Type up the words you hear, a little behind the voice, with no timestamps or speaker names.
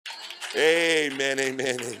Amen,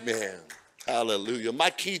 amen, amen. Hallelujah. My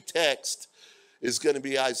key text is going to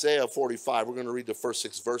be Isaiah 45. We're going to read the first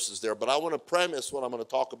 6 verses there. But I want to premise what I'm going to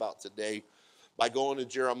talk about today by going to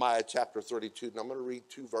Jeremiah chapter 32. And I'm going to read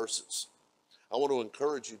 2 verses. I want to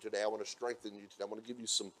encourage you today. I want to strengthen you today. I want to give you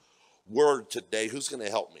some word today. Who's going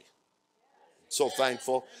to help me? So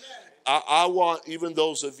thankful. I want, even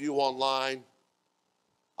those of you online,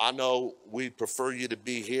 I know we prefer you to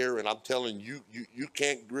be here, and I'm telling you, you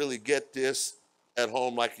can't really get this at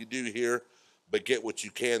home like you do here, but get what you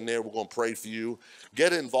can there. We're going to pray for you.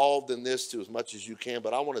 Get involved in this too as much as you can,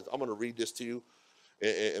 but I'm going to read this to you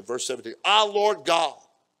in verse 17. Ah, Lord God,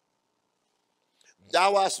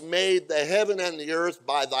 thou hast made the heaven and the earth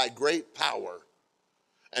by thy great power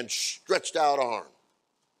and stretched out arm.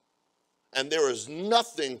 And there is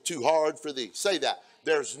nothing too hard for thee. Say that.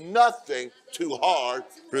 There's nothing too hard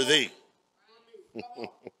for thee.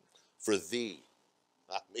 For thee.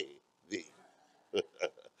 Not me. Thee.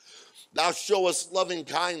 Thou showest loving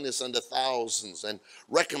kindness unto thousands, and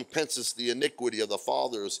recompensest the iniquity of the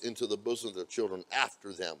fathers into the bosom of their children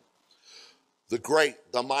after them. The great,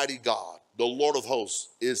 the mighty God, the Lord of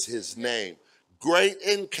hosts is his name. Great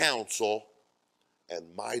in counsel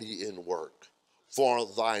and mighty in work. For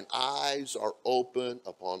thine eyes are open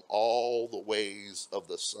upon all the ways of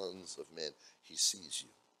the sons of men. He sees you.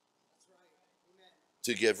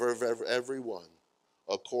 To give everyone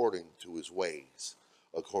according to his ways,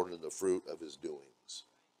 according to the fruit of his doings.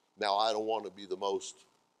 Now, I don't want to be the most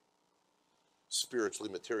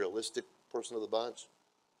spiritually materialistic person of the bunch,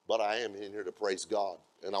 but I am in here to praise God.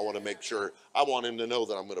 And I want to make sure, I want him to know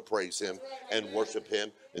that I'm going to praise him and worship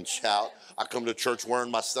him and shout. I come to church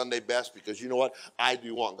wearing my Sunday best because you know what? I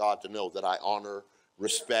do want God to know that I honor,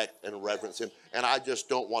 respect, and reverence him. And I just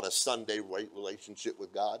don't want a Sunday relationship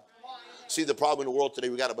with God. See, the problem in the world today,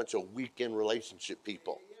 we got a bunch of weekend relationship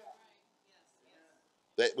people.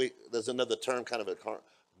 There's another term, kind of a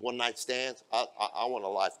one night stands. I want a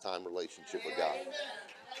lifetime relationship with God.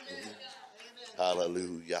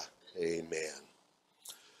 Hallelujah. Amen.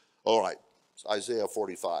 All right. It's Isaiah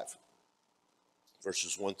 45,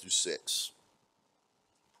 verses 1 through 6.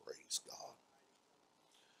 Praise God.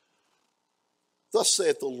 Thus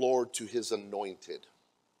saith the Lord to his anointed,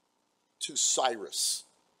 to Cyrus,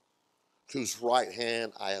 whose right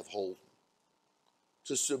hand I have holden,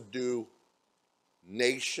 to subdue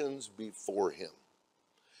nations before him.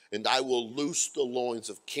 And I will loose the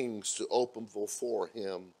loins of kings to open before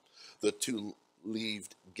him the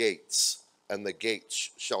 2-leaved gates, and the gates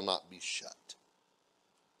shall not be shut.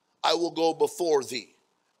 I will go before thee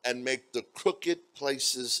and make the crooked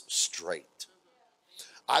places straight.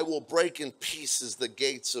 I will break in pieces the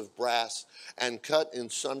gates of brass and cut in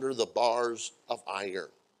sunder the bars of iron.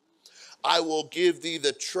 I will give thee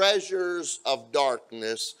the treasures of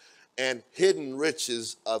darkness and hidden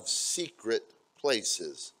riches of secret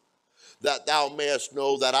places, that thou mayest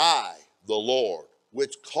know that I, the Lord,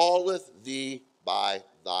 which calleth thee by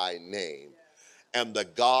thy name, am the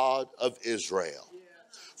God of Israel.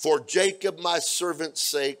 For Jacob my servant's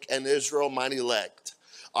sake and Israel mine elect,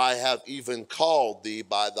 I have even called thee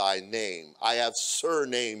by thy name. I have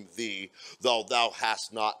surnamed thee, though thou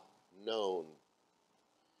hast not known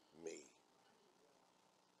me.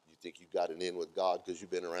 You think you got it in with God because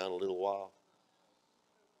you've been around a little while?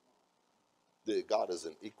 God is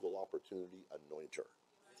an equal opportunity anointer.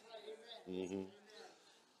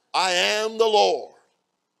 I am the Lord,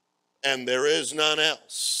 and there is none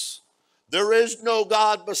else. There is no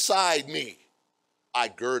God beside me. I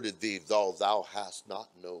girded thee, though thou hast not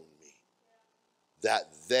known me,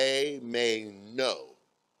 that they may know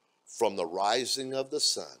from the rising of the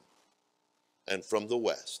sun and from the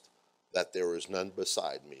west that there is none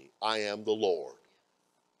beside me. I am the Lord,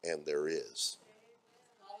 and there is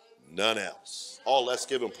none else. Oh, let's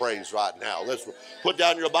give him praise right now. Let's put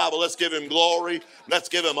down your Bible. Let's give him glory. Let's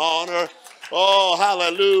give him honor. Oh,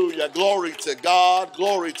 hallelujah. Glory to God.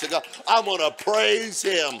 Glory to God. I'm going to praise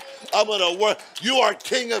him. I'm going to work. You are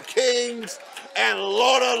King of Kings and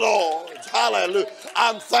Lord of Lords. Hallelujah.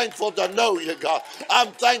 I'm thankful to know you, God.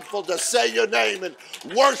 I'm thankful to say your name and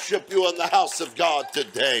worship you in the house of God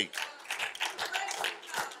today.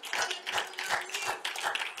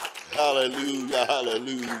 Hallelujah,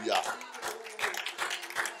 hallelujah.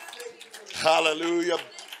 Hallelujah.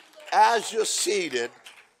 As you're seated,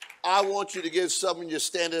 I want you to give someone you're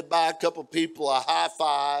standing by, a couple people, a high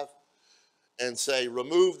five and say,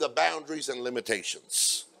 remove the boundaries and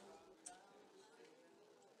limitations.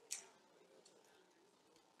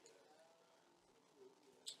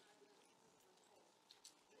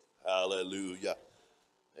 Hallelujah.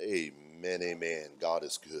 Amen, amen. God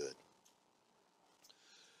is good.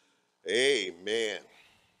 Amen.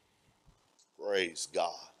 Praise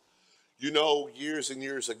God. You know, years and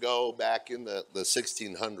years ago, back in the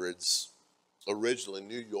 1600s, originally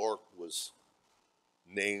New York was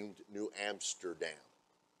named New Amsterdam,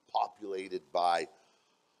 populated by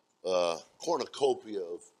a cornucopia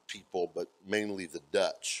of people, but mainly the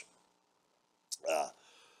Dutch.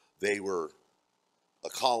 They were a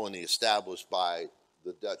colony established by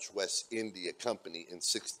the Dutch West India Company in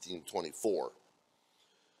 1624.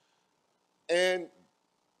 And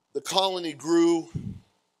the colony grew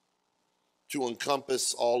to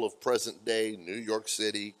encompass all of present-day New York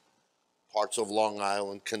City, parts of Long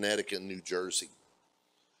Island, Connecticut, and New Jersey.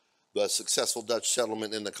 The successful Dutch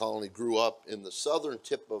settlement in the colony grew up in the southern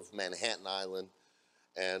tip of Manhattan Island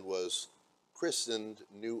and was christened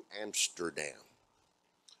New Amsterdam.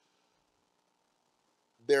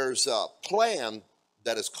 There's a plan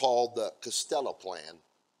that is called the Castello Plan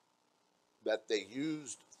that they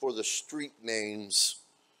used for the street names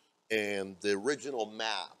and the original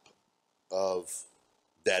map of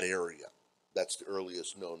that area. That's the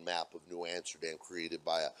earliest known map of New Amsterdam, created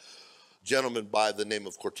by a gentleman by the name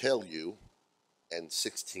of Cortelyou in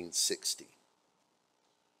 1660.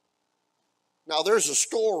 Now, there's a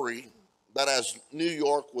story that as New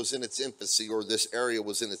York was in its infancy, or this area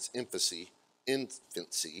was in its infancy in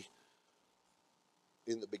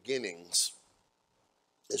the beginnings,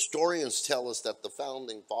 historians tell us that the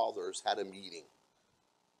founding fathers had a meeting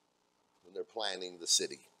when they're planning the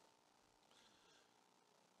city.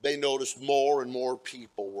 They noticed more and more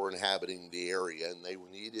people were inhabiting the area, and they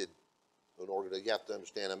needed, in order to, you have to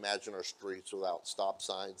understand, imagine our streets without stop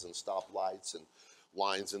signs and stop lights and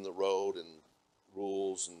lines in the road and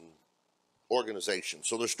rules and organization.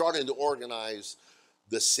 So they're starting to organize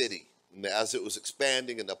the city. And as it was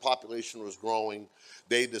expanding and the population was growing,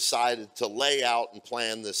 they decided to lay out and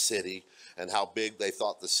plan the city and how big they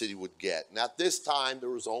thought the city would get. And at this time, there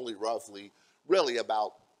was only really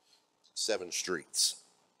about 7 streets.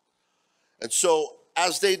 And so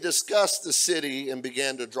as they discussed the city and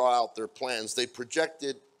began to draw out their plans, they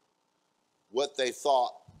projected what they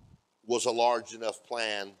thought was a large enough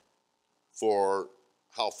plan for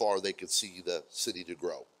how far they could see the city to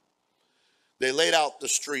grow. They laid out the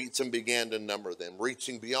streets and began to number them,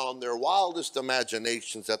 reaching beyond their wildest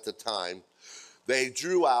imaginations at the time. They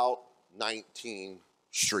drew out 19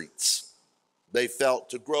 streets. They felt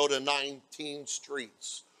to grow to 19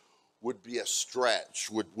 streets would be a stretch,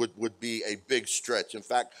 would be a big stretch. In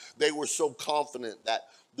fact, they were so confident that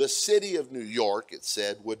the city of New York, it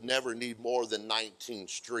said, would never need more than 19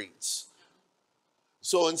 streets.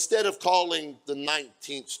 So instead of calling the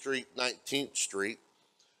 19th Street,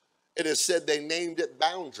 it is said they named it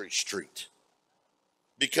Boundary Street,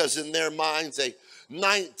 because in their minds, a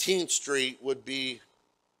 19th Street would be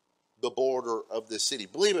the border of the city.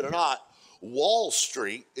 Believe it or not, Wall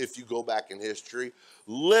Street, if you go back in history,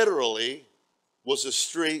 literally was a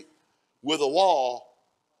street with a wall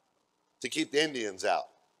to keep the Indians out.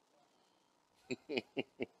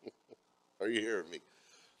 Are you hearing me?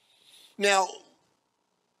 Now,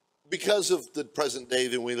 because of the present day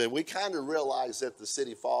that we live, we kind of realize that the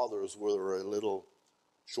city fathers were a little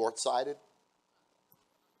short-sighted.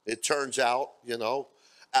 It turns out,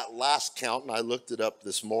 at last count, and I looked it up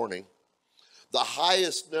this morning, the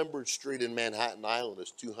highest numbered street in Manhattan Island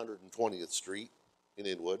is 220th Street in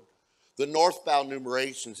Inwood. The northbound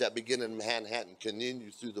numerations that begin in Manhattan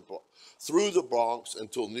continue through the Bronx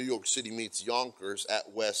until New York City meets Yonkers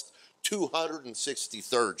at West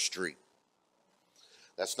 263rd Street.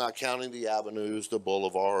 That's not counting the avenues, the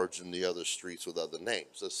boulevards, and the other streets with other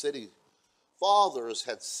names. The city fathers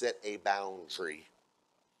had set a boundary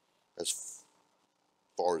as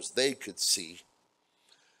far as they could see.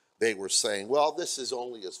 They were saying, well, this is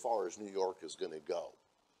only as far as New York is going to go.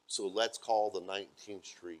 So let's call the 19th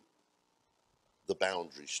Street the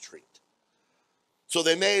Boundary Street. So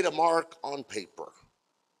they made a mark on paper.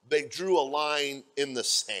 They drew a line in the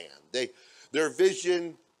sand. Their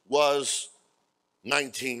vision was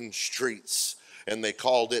 19 streets, and they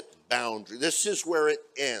called it boundary. This is where it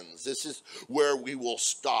ends. This is where we will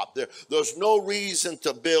stop. There's no reason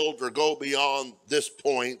to build or go beyond this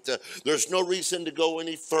point. There's no reason to go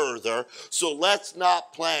any further. So let's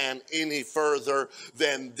not plan any further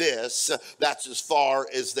than this. That's as far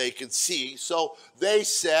as they could see. So they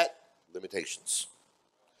set limitations.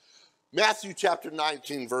 Matthew chapter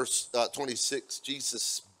 19, verse 26,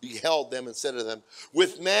 Jesus beheld them and said to them,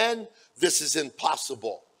 with men, this is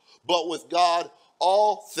impossible, but with God,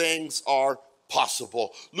 all things are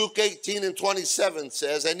possible. Luke 18 and 27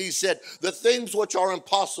 says, and he said, the things which are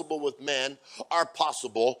impossible with men are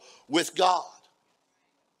possible with God.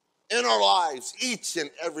 in our lives, each and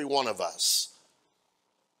every one of us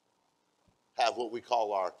have what we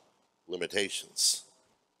call our limitations.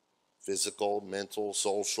 Physical, mental,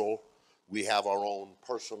 social. We have our own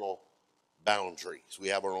personal boundaries. We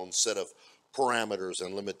have our own set of parameters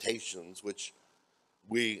and limitations which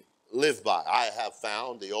we live by. I have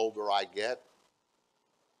found the older I get,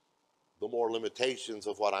 the more limitations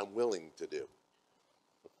of what I'm willing to do.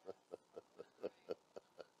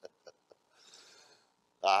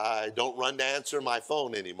 I don't run to answer my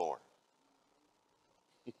phone anymore.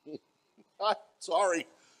 Sorry.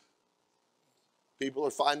 People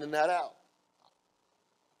are finding that out.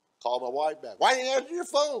 Call my wife back. Why didn't you answer your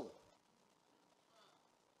phone?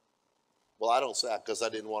 Well, I don't say that because I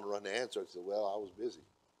didn't want to run the answer. I said, well, I was busy.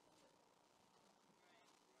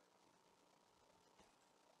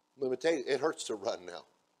 Limitation. It hurts to run now.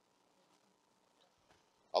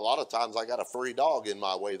 A lot of times I got a furry dog in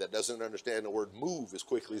my way that doesn't understand the word move as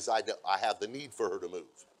quickly as I have the need for her to move.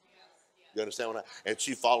 You understand what and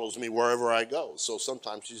she follows me wherever I go. So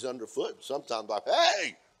sometimes she's underfoot. Sometimes I'm,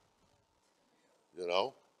 hey! You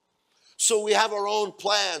know? So we have our own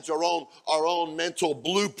plans, our own mental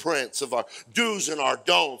blueprints of our do's and our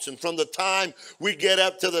don'ts. And from the time we get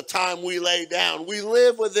up to the time we lay down, we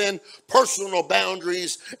live within personal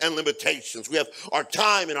boundaries and limitations. We have our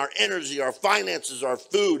time and our energy, our finances, our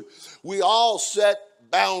food. We all set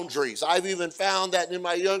boundaries. I've even found that in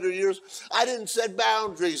my younger years, I didn't set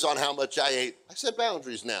boundaries on how much I ate. I set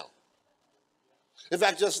boundaries now. In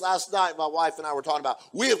fact, just last night, my wife and I were talking about,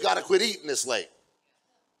 we have got to quit eating this late.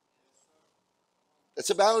 It's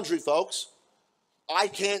a boundary, folks. I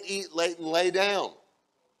can't eat late and lay down.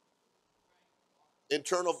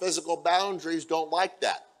 Internal physical boundaries don't like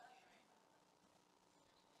that.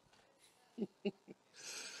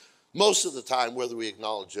 Most of the time, whether we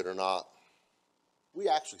acknowledge it or not, we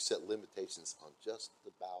actually set limitations on just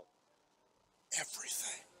about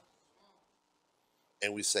everything.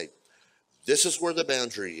 And we say, this is where the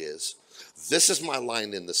boundary is. This is my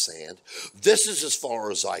line in the sand. This is as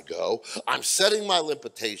far as I go. I'm setting my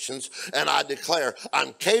limitations, and I declare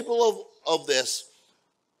I'm capable of this,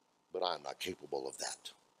 but I'm not capable of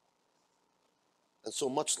that. And so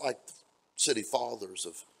much like the city fathers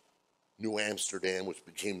of New Amsterdam, which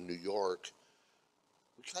became New York,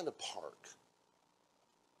 we kind of park,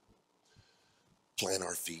 plant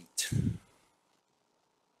our feet, and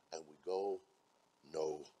we go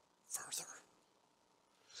no further.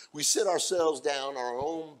 We sit ourselves down our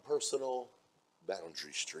own personal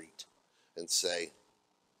boundary street and say,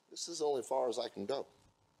 this is only as far as I can go.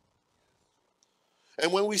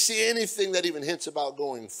 And when we see anything that even hints about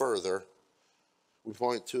going further, we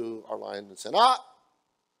point to our line and say, I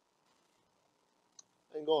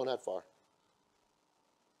ain't going that far.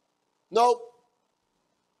 Nope,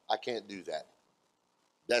 I can't do that.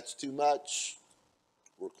 That's too much,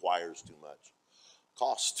 requires too much,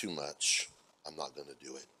 costs too much. I'm not going to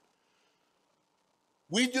do it.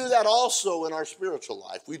 We do that also in our spiritual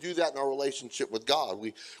life. We do that in our relationship with God.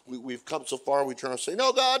 We've come so far, we turn and say,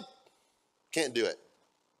 no, God, can't do it.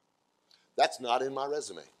 That's not in my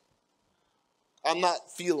resume. I'm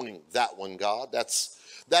not feeling that one, God. That's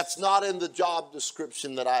not in the job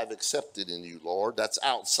description that I've accepted in you, Lord. That's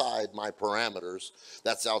outside my parameters.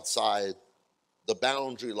 That's outside the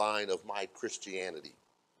boundary line of my Christianity.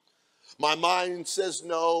 My mind says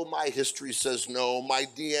no, my history says no, my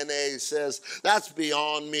DNA says that's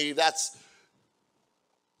beyond me, that's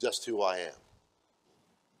just who I am.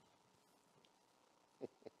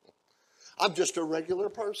 I'm just a regular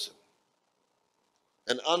person.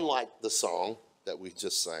 And unlike the song that we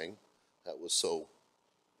just sang, that was so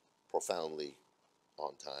profoundly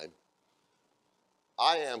on time,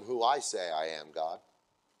 I am who I say I am, God.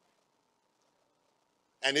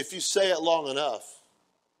 And if you say it long enough,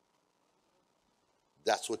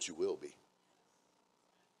 that's what you will be.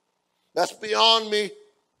 That's beyond me.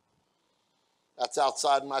 That's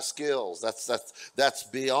outside my skills. That's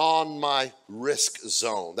beyond my risk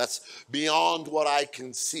zone. That's beyond what I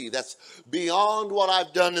can see. That's beyond what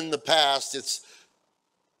I've done in the past. It's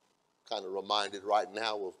kind of reminded right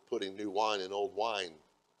now of putting new wine in old wine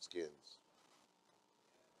skins.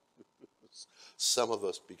 Some of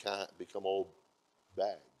us become old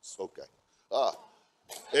bags. Okay.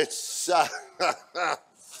 It's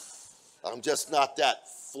I'm just not that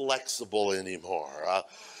flexible anymore.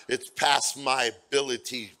 It's past my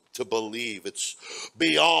ability to believe. It's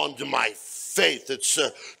beyond my faith. It's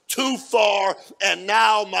too far, and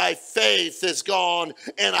now my faith is gone,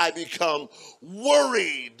 and I become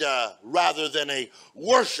worried rather than a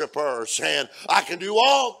worshiper, saying, I can do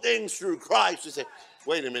all things through Christ. You say,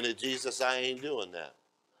 wait a minute, Jesus, I ain't doing that.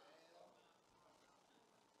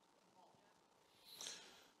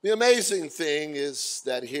 The amazing thing is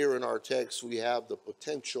that here in our text we have the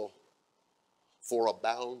potential for a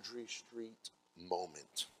boundary street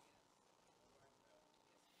moment.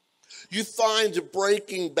 You find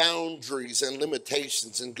breaking boundaries and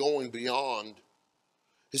limitations and going beyond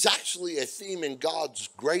is actually a theme in God's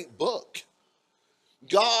great book.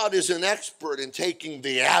 God is an expert in taking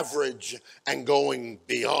the average and going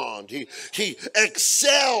beyond. He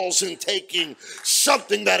excels in taking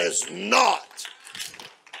something that is not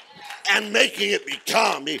and making it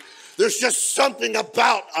become. There's just something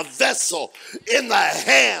about a vessel in the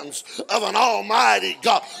hands of an almighty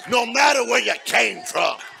God. No matter where you came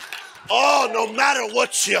from, no matter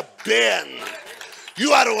what you've been,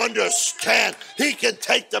 you ought to understand he can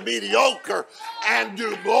take the mediocre and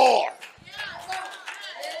do more.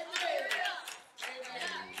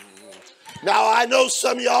 Now, I know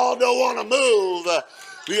some of y'all don't want to move.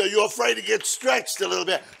 You're afraid to get stretched a little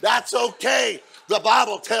bit. That's okay. The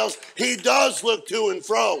Bible tells he does look to and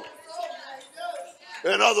fro.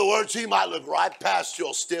 In other words, he might look right past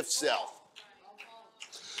your stiff self.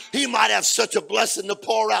 He might have such a blessing to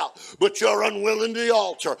pour out, but you're unwilling to the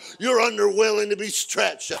altar. You're unwilling to be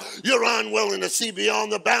stretched. You're unwilling to see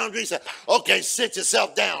beyond the boundaries. Okay, sit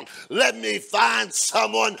yourself down. Let me find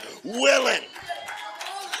someone willing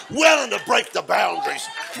to break the boundaries,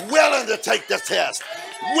 willing to take the test,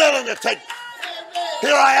 willing to take.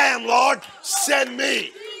 Here I am, Lord, send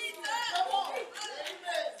me.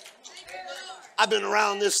 I've been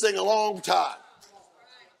around this thing a long time.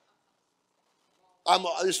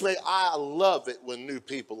 I love it when new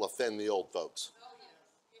people offend the old folks.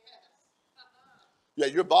 Yeah,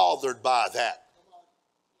 you're bothered by that.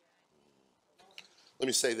 Let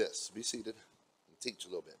me say this. Be seated and teach a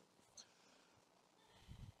little bit.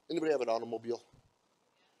 Anybody have an automobile?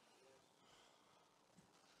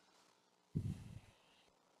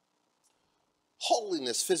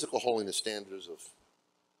 Holiness, physical holiness standards of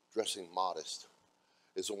dressing modest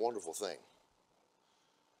is a wonderful thing.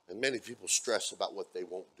 And many people stress about what they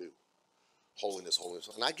won't do. Holiness.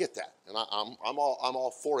 And I get that. And I'm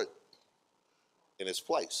all for it in its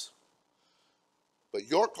place. But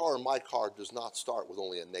your car and my car does not start with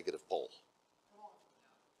only a negative pole.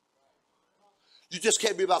 You just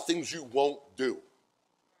can't be about things you won't do.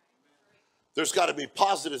 There's got to be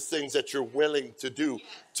positive things that you're willing to do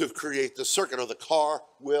to create the circuit, or the car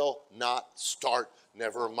will not start,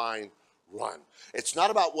 never mind run. It's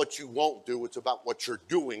not about what you won't do, it's about what you're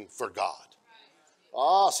doing for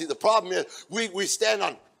God. See, the problem is we stand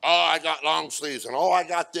on, I got long sleeves, and I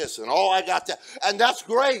got this, and I got that, and that's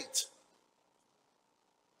great.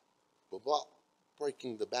 But about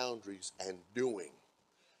breaking the boundaries and doing.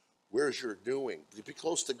 Where's your doing? To be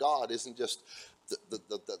close to God isn't just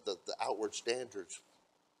the outward standards,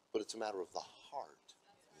 but it's a matter of the heart.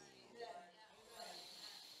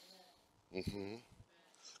 Mm-hmm.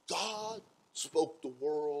 God spoke the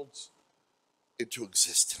worlds into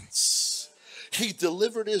existence. He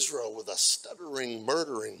delivered Israel with a stuttering,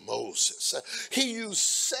 murdering Moses. He used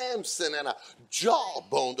Samson and a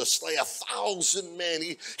jawbone to slay 1,000 men.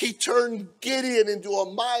 He turned Gideon into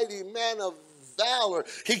a mighty man of valor.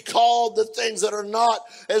 He called the things that are not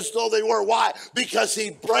as though they were. Why? Because he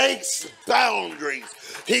breaks boundaries.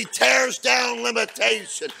 He tears down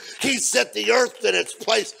limitation. He set the earth in its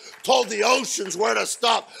place, told the oceans where to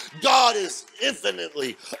stop. God is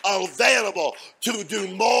infinitely available to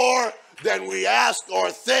do more than we ask or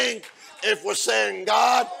think if we're saying,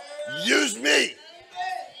 God, use me.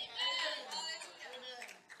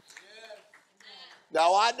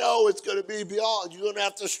 Now, I know it's going to be beyond. You're going to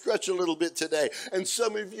have to stretch a little bit today. And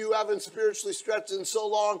some of you haven't spiritually stretched in so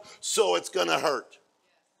long, so it's going to hurt.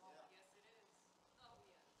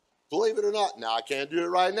 Believe it or not, now I can't do it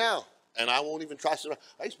right now. And I won't even try to.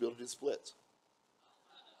 I used to be able to do splits.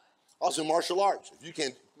 Also, martial arts. If you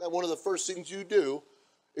can't, one of the first things you do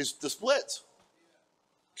is the splits.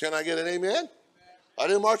 Can I get an amen? I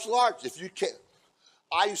did martial arts. If you can't.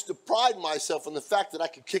 I used to pride myself on the fact that I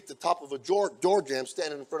could kick the top of a door jamb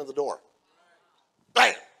standing in front of the door.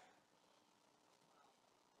 Bam!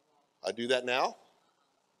 I do that now.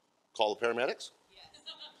 Call the paramedics.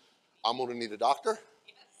 I'm going to need a doctor.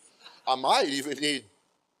 I might even need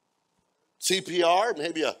CPR,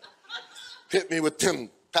 maybe hit me with 10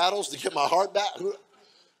 paddles to get my heart back.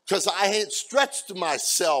 Because I ain't stretched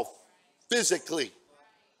myself physically.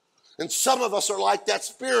 And some of us are like that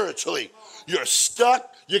spiritually. You're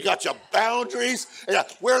stuck. You got your boundaries. And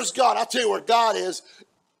where's God? I'll tell you where God is.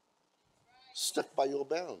 Stuck by your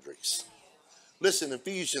boundaries. Listen,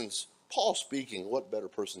 Ephesians, Paul speaking. What better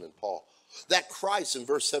person than Paul? That Christ, in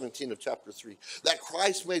verse 17 of chapter 3, that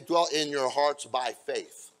Christ may dwell in your hearts by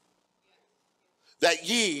faith. that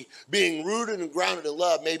ye, being rooted and grounded in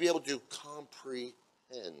love, may be able to comprehend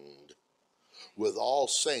with all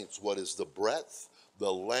saints what is the breadth,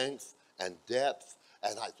 the length, and depth,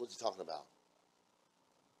 and height. What's he talking about?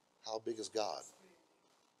 How big is God?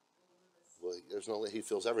 Well, there's no, he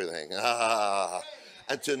feels everything.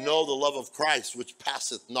 And to know the love of Christ, which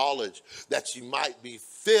passeth knowledge, that ye might be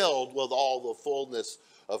filled with all the fullness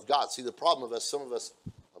of God. See, the problem of us, some of us,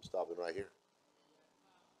 I'm stopping right here.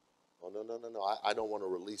 Oh, no. I don't want to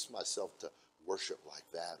release myself to worship like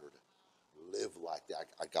that or to live like that.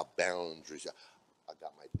 I got boundaries. I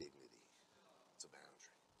got my dignity. It's a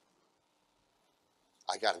boundary.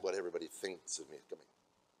 I got what everybody thinks of me. Come here.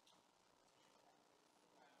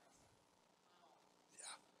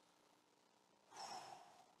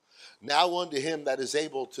 Now unto him that is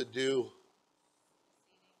able to do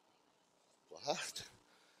what?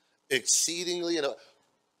 Exceedingly, I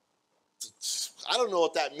don't know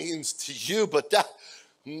what that means to you, but that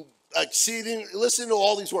exceeding, listen to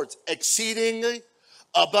all these words, exceedingly,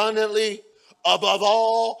 abundantly, above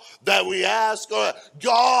all that we ask, or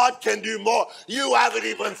God can do more. You haven't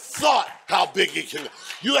even thought how big he can go.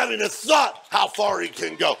 You haven't even thought how far he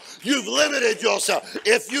can go. You've limited yourself.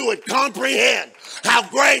 If you would comprehend how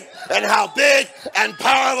great and how big and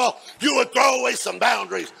powerful, you would throw away some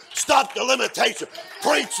boundaries. Stop the limitation.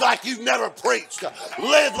 Preach like you've never preached.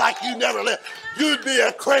 Live like you never lived. You'd be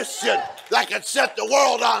a Christian that could set the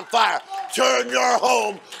world on fire. Turn your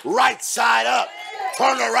home right side up.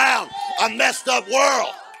 Turn around a messed up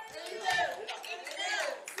world.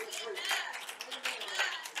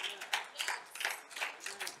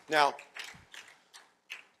 Now,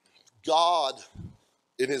 God,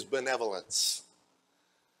 in his benevolence,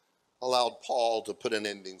 allowed Paul to put an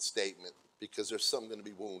ending statement, because there's some going to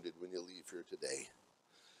be wounded when you leave here today.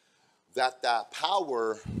 That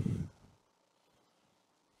power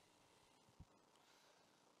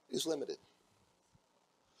is limited.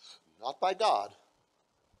 Not by God,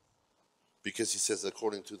 because he says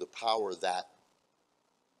according to the power that.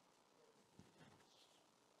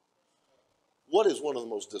 What is one of the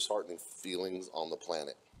most disheartening feelings on the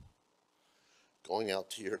planet? Going out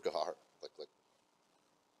to your car, click, click,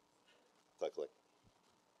 click, click.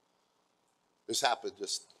 This happened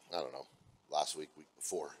just, I don't know, last week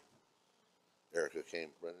before. Erica came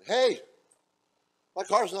running, hey, my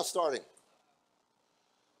car's not starting.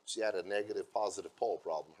 She had a negative, positive pole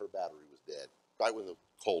problem. Her battery was dead. Right when the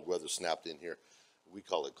cold weather snapped in here. We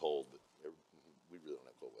call it cold, but we really don't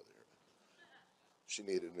have cold weather here. She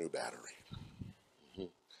needed a new battery.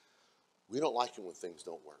 We don't like it when things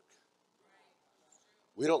don't work.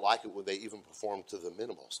 We don't like it when they even perform to the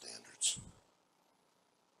minimal standards.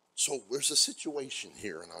 So there's a situation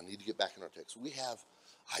here, and I need to get back in our text. We have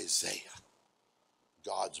Isaiah,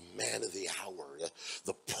 God's man of the hour,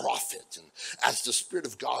 the prophet. And as the Spirit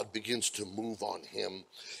of God begins to move on him,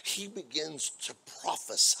 he begins to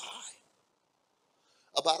prophesy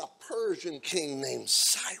about a Persian king named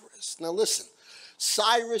Cyrus. Now listen,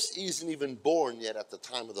 Cyrus isn't even born yet at the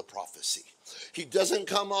time of the prophecy. He doesn't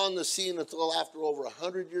come on the scene until after over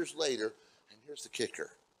 100 years later. And here's the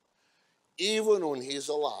kicker. Even when he's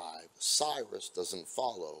alive, Cyrus doesn't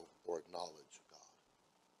follow or acknowledge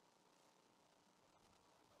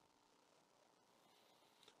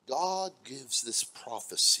God. God gives this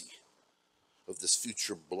prophecy of this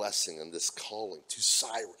future blessing and this calling to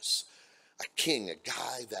Cyrus, a king, a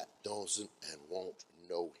guy that doesn't and won't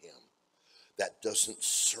know him, that doesn't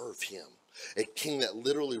serve him, a king that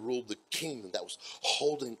literally ruled the kingdom, that was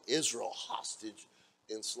holding Israel hostage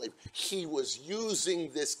in slavery. He was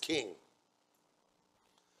using this king.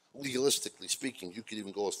 Legalistically speaking, you could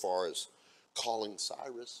even go as far as calling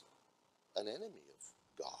Cyrus an enemy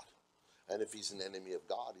of God. And if he's an enemy of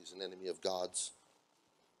God, he's an enemy of God's.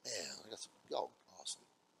 Man, I got some, awesome.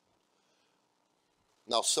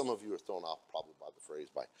 Now, some of you are thrown off probably by the phrase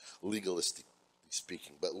by legalistically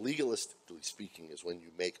speaking. But legalistically speaking is when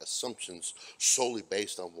you make assumptions solely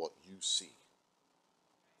based on what you see.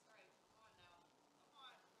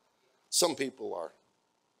 Some people are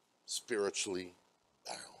spiritually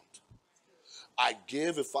bound. I'd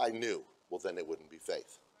give if I knew. Well, then it wouldn't be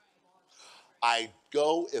faith. I'd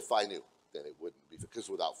go if I knew. Then it wouldn't be, because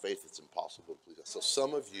without faith it's impossible to please God. So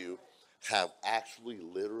some of you have actually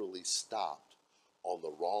literally stopped on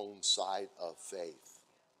the wrong side of faith.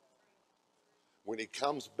 When he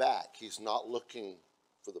comes back, he's not looking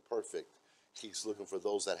for the perfect. He's looking for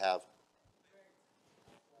those that have.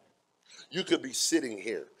 You could be sitting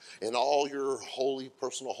here in all your holy,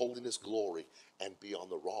 personal holiness glory and be on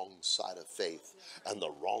the wrong side of faith and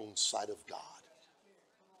the wrong side of God.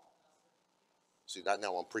 See, not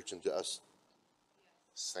now I'm preaching to us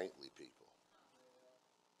saintly people.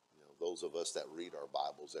 those of us that read our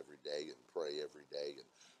Bibles every day and pray every day and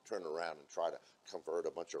turn around and try to convert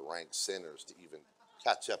a bunch of rank sinners to even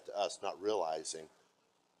catch up to us, not realizing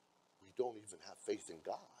we don't even have faith in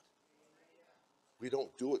God. We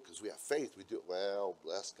don't do it because we have faith. We do it, well,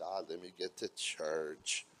 bless God, let me get to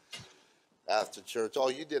church. After church, oh,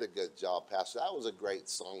 you did a good job, Pastor. That was a great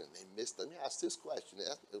song, and they missed. Let me ask this question.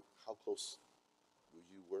 How close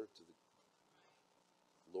you were to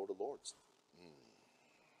the Lord of Lords?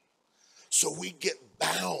 So we get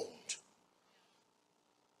bound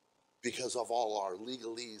because of all our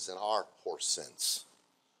legalese and our horse sense,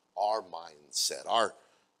 our mindset, our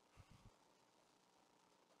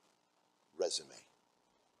resume.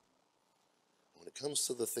 When it comes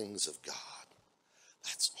to the things of God,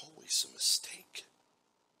 that's always a mistake.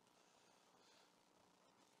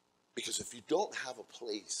 Because if you don't have a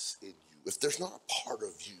place in you, if there's not a part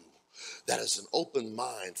of you that is an open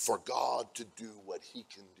mind for God to do what he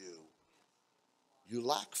can do, you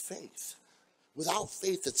lack faith. Without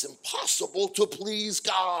faith, it's impossible to please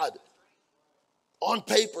God. On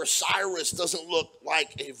paper, Cyrus doesn't look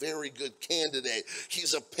like a very good candidate.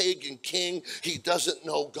 He's a pagan king. He doesn't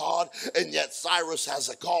know God, and yet Cyrus has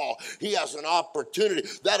a call. He has an opportunity.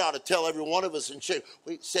 That ought to tell every one of us in shame.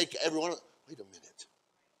 Wait a minute.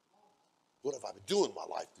 What have I been doing in my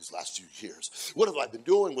life these last few years? What have I been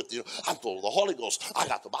doing with you? I'm full of the Holy Ghost. I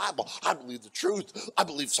got the Bible. I believe the truth. I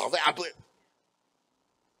believe salvation.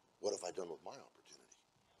 What have I done with my opportunity?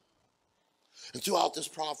 And throughout this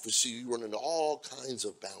prophecy, you run into all kinds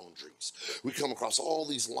of boundaries. We come across all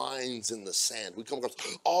these lines in the sand. We come across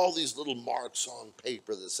all these little marks on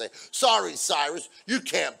paper that say, sorry, Cyrus, you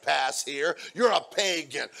can't pass here. You're a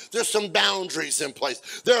pagan. There's some boundaries in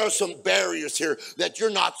place. There are some barriers here that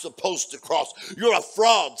you're not supposed to cross. You're a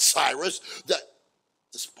fraud, Cyrus.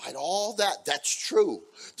 Despite all that, that's true.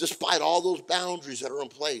 Despite all those boundaries that are in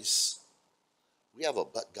place, we have a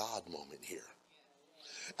but God moment here.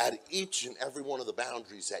 At each and every one of the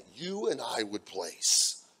boundaries that you and I would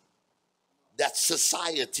place, that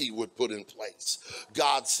society would put in place,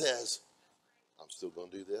 God says, I'm still going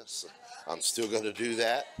to do this. I'm still going to do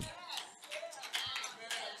that.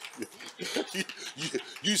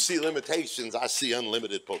 You see limitations, I see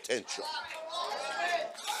unlimited potential.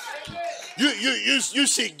 You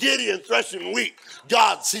see Gideon threshing wheat.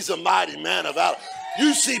 God sees a mighty man of valor.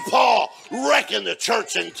 You see Paul wrecking the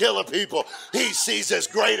church and killing people. He sees his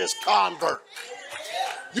greatest convert.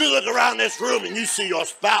 You look around this room and you see your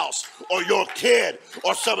spouse or your kid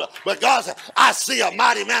or something. But God said, I see a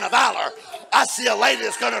mighty man of valor. I see a lady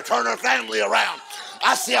that's going to turn her family around.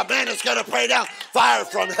 I see a man that's going to pray down fire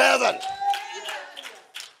from heaven.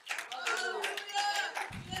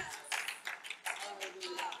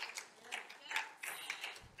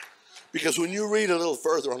 Because when you read a little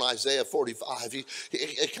further on Isaiah 45,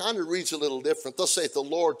 it kind of reads a little different. Thus saith the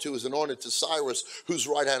Lord to his anointed, to Cyrus, whose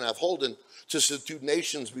right hand I have holden, to subdue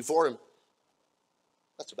nations before him.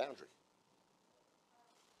 That's a boundary.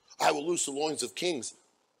 I will loose the loins of kings.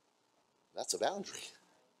 That's a boundary.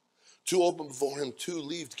 To open before him two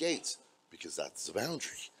leaved gates, because that's a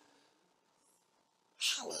boundary.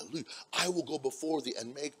 Hallelujah. I will go before thee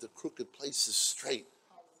and make the crooked places straight.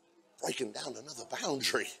 Breaking down another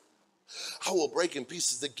boundary. I will break in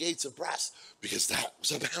pieces the gates of brass, because that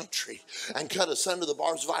was a boundary, and cut asunder the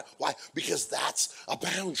bars of iron. Why? Because that's a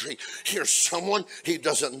boundary. Here's someone, he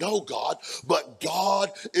doesn't know God, but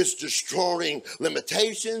God is destroying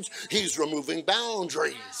limitations. He's removing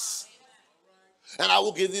boundaries. And I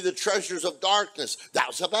will give thee the treasures of darkness.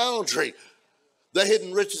 That's a boundary. The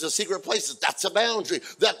hidden riches of secret places. That's a boundary.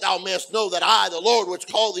 That thou mayest know that I, the Lord,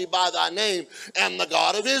 which called thee by thy name, am the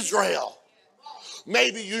God of Israel.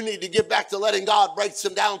 Maybe you need to get back to letting God break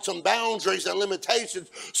down some boundaries and limitations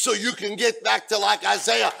so you can get back to, like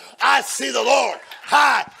Isaiah, I see the Lord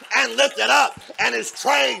high and lifted up, and his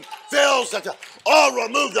train fills the temple. Oh,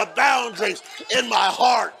 remove the boundaries in my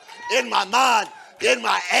heart, in my mind, in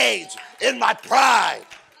my age, in my pride.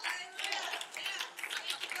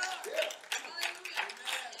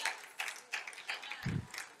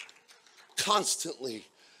 Constantly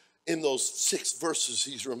in those 6 verses,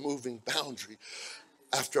 he's removing boundary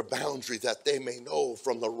after boundary, that they may know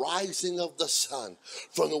from the rising of the sun,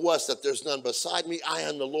 from the west, that there's none beside me. I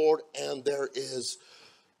am the Lord, and there is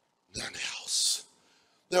none else.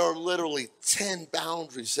 There are literally 10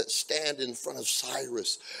 boundaries that stand in front of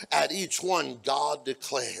Cyrus. At each one, God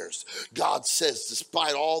declares, God says,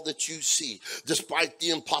 despite all that you see, despite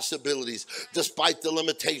the impossibilities, despite the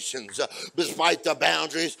limitations, despite the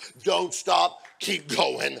boundaries, don't stop, keep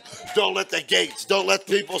going. Don't let the gates, don't let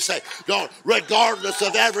people say, don't, regardless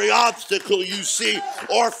of every obstacle you see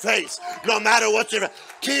or face, no matter what you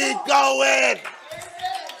keep going.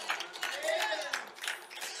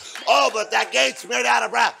 Oh, but that gate's made out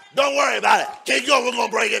of brass. Don't worry about it. Keep going. We're going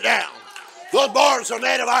to break it down. Those bars are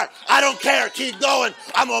made of iron. I don't care. Keep going.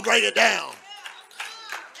 I'm going to break it down.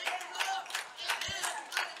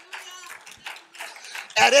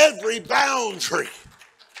 At every boundary,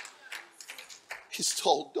 he's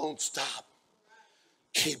told, don't stop.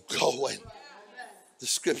 Keep going. The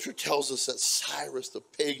scripture tells us that Cyrus, the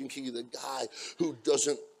pagan king, the guy who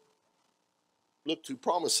doesn't look too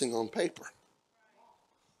promising on paper,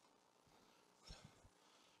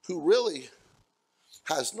 who really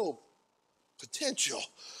has no potential,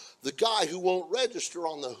 the guy who won't register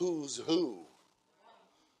on the who's who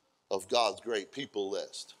of God's great people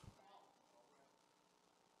list.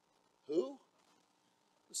 Who?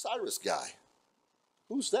 The Cyrus guy.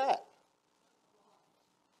 Who's that?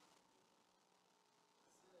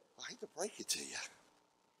 I hate to break it to you.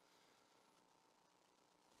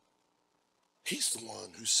 He's the one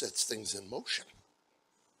who sets things in motion.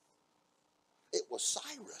 It was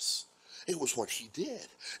Cyrus. It was what he did.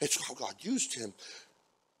 It's how God used him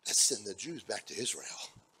to send the Jews back to Israel.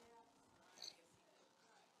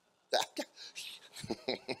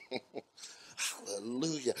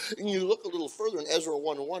 Hallelujah. And you look a little further in Ezra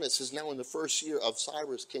 1:1, it says, now in the first year of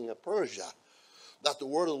Cyrus, king of Persia, that the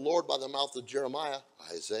word of the Lord by the mouth of Jeremiah,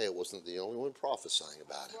 Isaiah wasn't the only one prophesying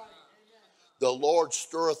about it. The Lord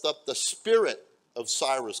stirreth up the spirit of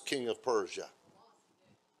Cyrus, king of Persia.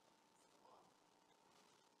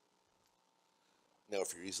 Now,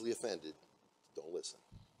 if you're easily offended, don't listen.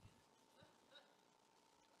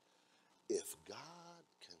 If God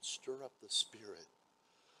can stir up the spirit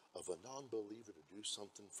of a non-believer to do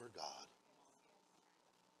something for God,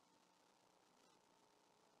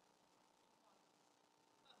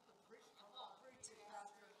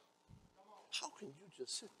 how can you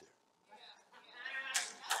just sit there?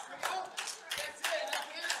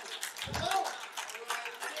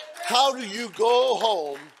 How do you go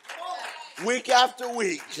home week after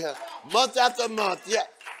week, month after month,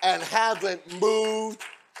 and haven't moved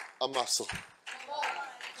a muscle?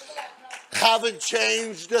 Haven't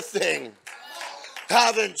changed a thing.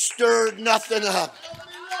 Haven't stirred nothing up.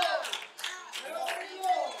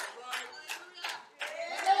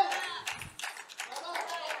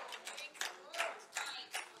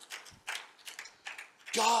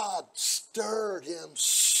 God stirred him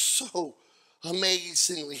so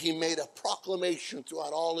amazingly. He made a proclamation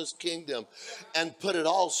throughout all his kingdom and put it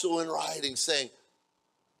also in writing saying,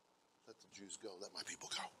 let the Jews go, let my people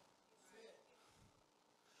go.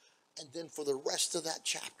 And then for the rest of that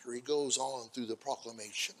chapter, he goes on through the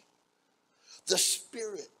proclamation. The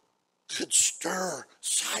Spirit could stir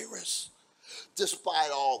Cyrus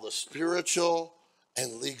despite all the spiritual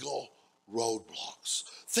and legal roadblocks.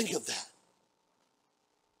 Think of that.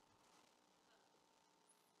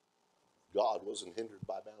 God wasn't hindered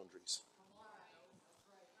by boundaries.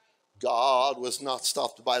 God was not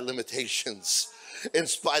stopped by limitations. In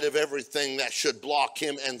spite of everything that should block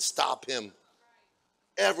him and stop him.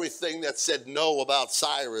 Everything that said no about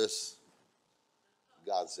Cyrus,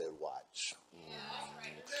 God said, watch.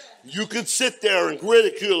 You could sit there and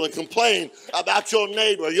ridicule and complain about your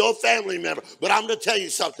neighbor, your family member, but I'm going to tell you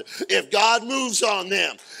something. If God moves on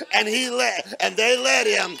them and they let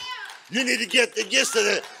him, you need to get the gist of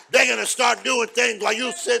it. They're going to start doing things while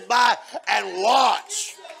you sit by and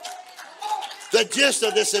watch. The gist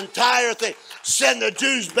of this entire thing. Send the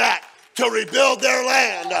Jews back to rebuild their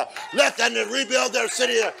land. Let them rebuild their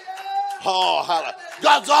city. Oh, hallelujah.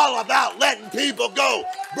 God's all about letting people go,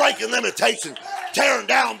 breaking limitations, tearing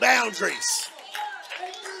down boundaries.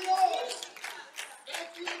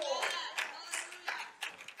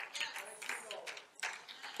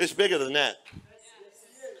 It's bigger than that.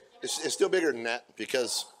 It's still bigger than that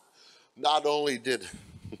because not only did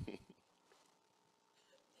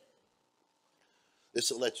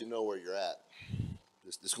this will let you know where you're at.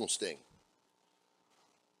 This is going to sting.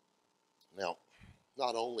 Now,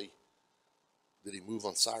 not only did he move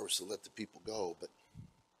on Cyrus to let the people go, but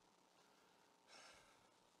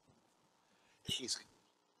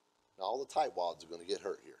all the tightwads are going to get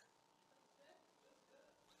hurt here.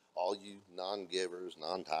 All you non-givers,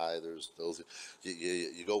 non-tithers, those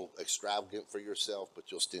you go extravagant for yourself,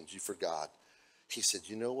 but you'll stingy for God. He said,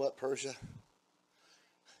 you know what, Persia?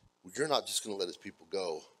 You're not just going to let his people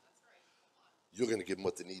go. You're going to give them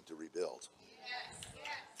what they need to rebuild.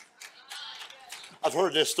 I've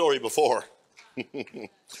heard this story before.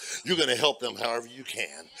 You're going to help them however you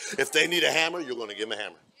can. If they need a hammer, you're going to give them a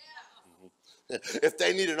hammer. If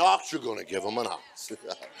they need an ox, you're going to give them an ox.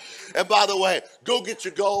 And by the way, go get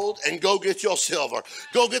your gold and go get your silver.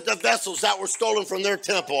 Go get the vessels that were stolen from their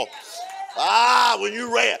temple. When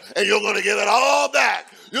you read, and you're going to give it all back.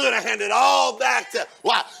 You're going to hand it all back to,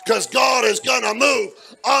 why? Because God is going to move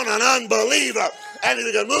on an unbeliever. And if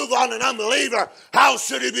he can move on an unbeliever, how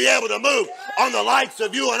should he be able to move on the likes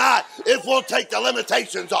of you and I if we'll take the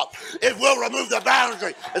limitations off? If we'll remove the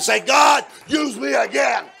boundary and say, God, use me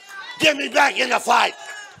again. Get me back in the fight.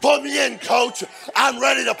 Put me in, coach. I'm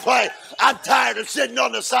ready to play. I'm tired of sitting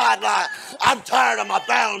on the sideline. I'm tired of my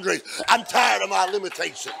boundaries. I'm tired of my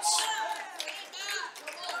limitations.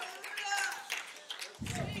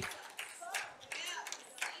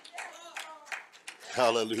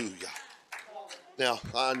 Hallelujah. Now,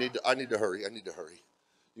 I need to hurry.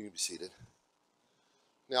 You can be seated.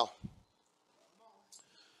 Now,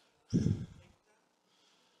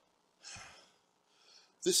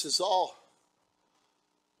 this is all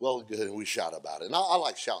well and good, and we shout about it. And I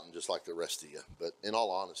like shouting just like the rest of you. But in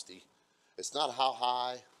all honesty, it's not how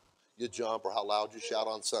high you jump or how loud you shout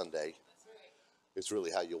on Sunday. It's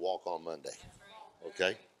really how you walk on Monday.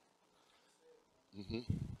 Okay?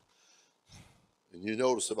 And you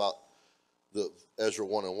notice about the Ezra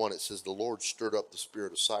 1:1, it says the Lord stirred up the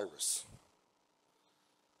spirit of Cyrus.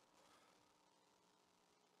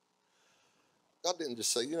 God didn't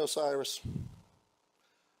just say, Cyrus,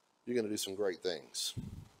 you're going to do some great things.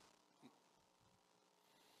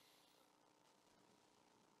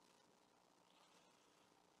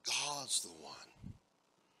 God's the one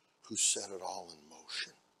who set it all in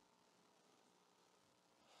motion.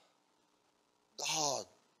 God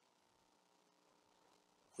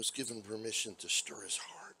was given permission to stir his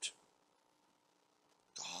heart.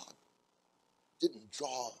 God didn't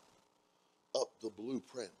draw up the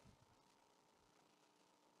blueprint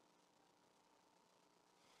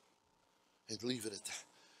and leave it at that.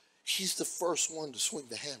 He's the first one to swing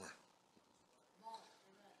the hammer.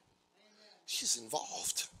 He's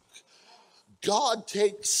involved. God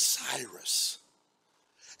takes Cyrus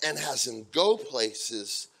and has him go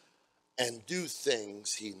places and do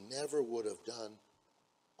things he never would have done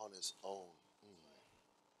on his own.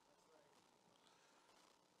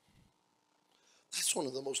 That's one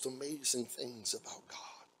of the most amazing things about God.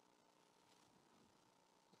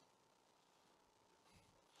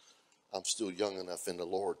 I'm still young enough in the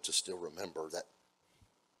Lord to still remember that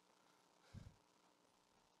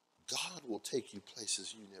God will take you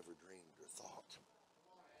places you never dreamed or thought.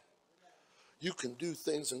 You can do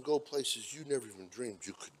things and go places you never even dreamed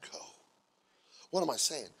you could go. What am I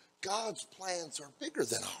saying? God's plans are bigger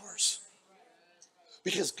than ours.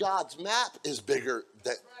 Because God's map is bigger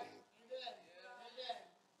than...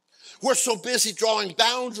 We're so busy drawing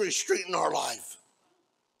boundary street in our life.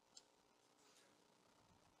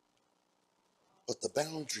 But the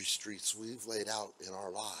boundary streets we've laid out in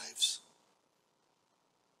our lives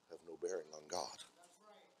have no bearing on God.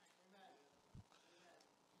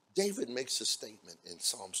 David makes a statement in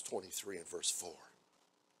Psalms 23 and verse 4.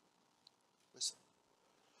 Listen.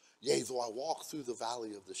 Yea, though I walk through the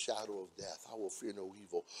valley of the shadow of death, I will fear no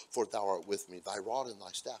evil, for thou art with me. Thy rod and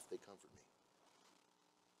thy staff, they comfort me.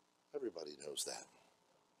 Everybody knows that.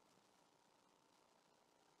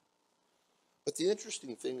 But the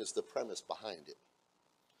interesting thing is the premise behind it.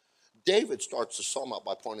 David starts the psalm out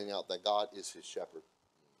by pointing out that God is his shepherd,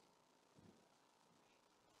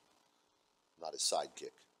 not his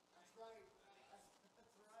sidekick.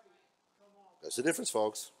 There's a difference,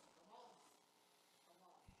 folks.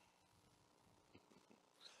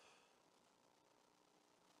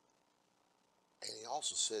 And he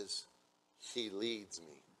also says, he leads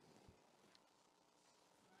me.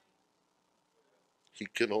 He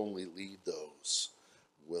can only lead those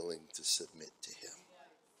willing to submit to him.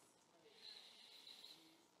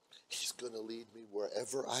 He's going to lead me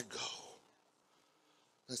wherever I go.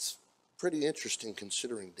 That's pretty interesting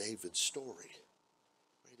considering David's story.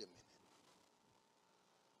 Wait a minute.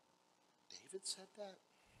 David said that?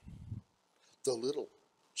 The little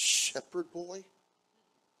shepherd boy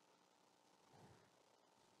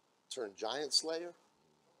turned giant slayer?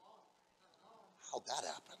 How'd that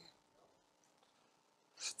happen?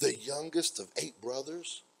 The youngest of 8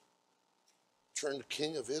 brothers turned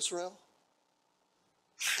king of Israel?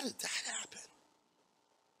 How did that happen?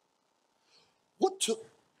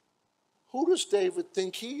 Who does David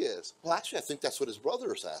think he is? Well, actually, I think that's what his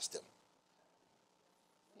brothers asked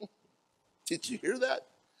him. Did you hear that?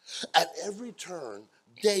 At every turn,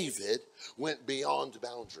 David went beyond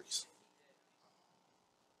boundaries.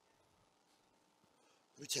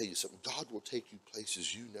 Let me tell you something. God will take you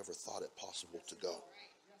places you never thought it possible to go.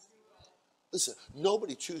 Listen,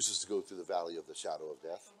 nobody chooses to go through the valley of the shadow of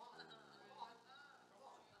death.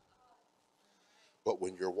 But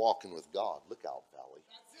when you're walking with God, look out, valley.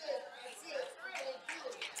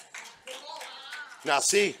 Now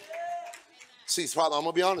see, I'm going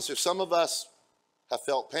to be honest here. Some of us have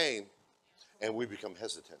felt pain and we become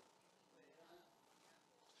hesitant.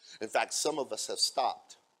 In fact, some of us have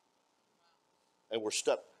stopped and we're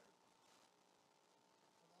stuck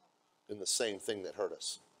in the same thing that hurt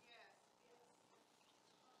us.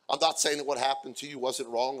 I'm not saying that what happened to you wasn't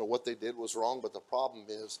wrong or what they did was wrong, but the problem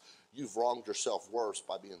is you've wronged yourself worse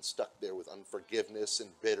by being stuck there with unforgiveness and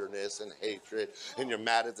bitterness and hatred, and you're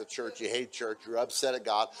mad at the church, you hate church, you're upset at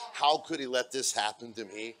God. How could he let this happen to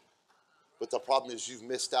me? But the problem is you've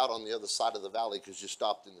missed out on the other side of the valley because you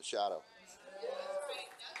stopped in the shadow.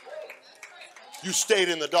 You stayed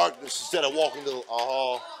in the darkness instead of walking to the,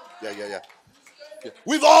 yeah.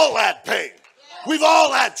 We've all had pain. We've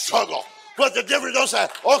all had struggle. But the difference is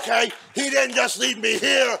that, okay, he didn't just lead me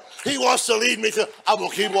here. He wants to lead me to, I'm going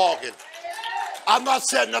to keep walking. I'm not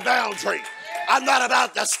setting a boundary. I'm not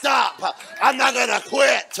about to stop. I'm not going to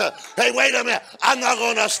quit. Hey, wait a minute. I'm not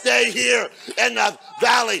going to stay here in the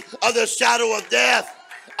valley of the shadow of death.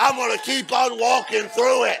 I'm going to keep on walking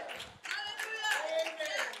through it.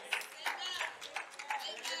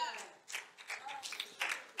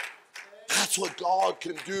 That's what God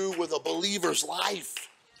can do with a believer's life.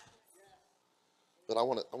 But I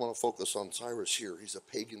want to focus on Cyrus here. He's a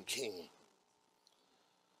pagan king.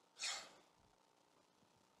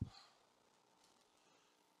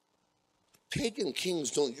 Pagan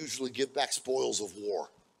kings don't usually give back spoils of war.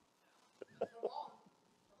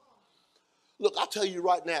 Look, I'll tell you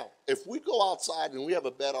right now, if we go outside and we have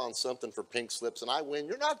a bet on something for pink slips and I win,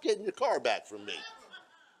 you're not getting your car back from me.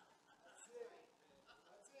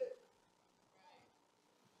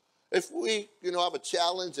 If we, have a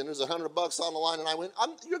challenge and there's $100 on the line and I win,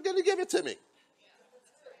 you're going to give it to me.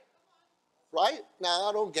 Right? Now,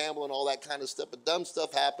 I don't gamble and all that kind of stuff, but dumb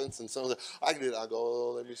stuff happens and I can do it. I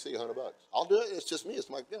go, let me see, $100. I'll do it. It's just me. It's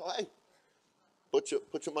my, hey, put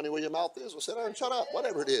your money where your mouth is. Or sit down and shut up.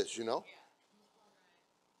 Whatever it is,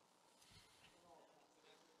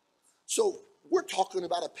 So we're talking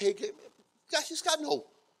about a pagan. Gosh, he's got no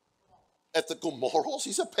ethical morals.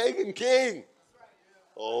 He's a pagan king.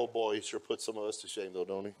 Oh, boy, he sure put some of us to shame, though,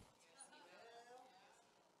 don't he?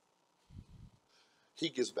 He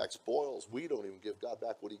gives back spoils. We don't even give God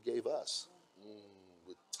back what he gave us.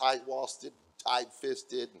 We're tight-waisted,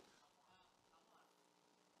 tight-fisted,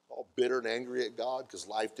 all bitter and angry at God because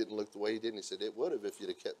life didn't look the way he did. And he said, it would have if you'd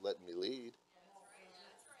have kept letting me lead.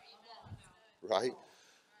 Right?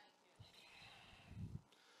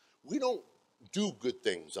 We don't do good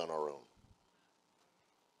things on our own.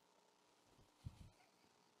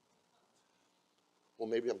 Well,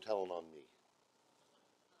 maybe I'm telling on me.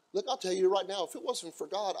 Look, I'll tell you right now, if it wasn't for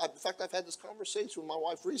God, in fact, I've had this conversation with my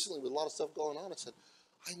wife recently with a lot of stuff going on. I said,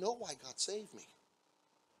 I know why God saved me.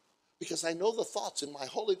 Because I know the thoughts in my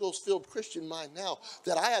Holy Ghost-filled Christian mind now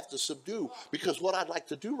that I have to subdue because what I'd like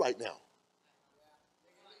to do right now.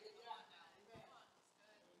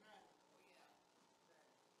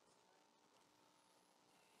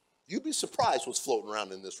 You'd be surprised what's floating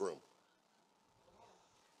around in this room.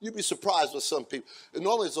 You'd be surprised with some people. And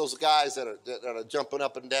normally it's those guys that are jumping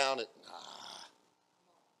up and down. And,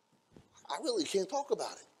 I really can't talk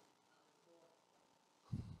about it.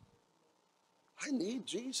 I need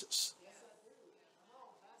Jesus.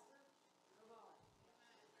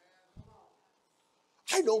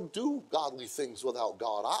 I don't do godly things without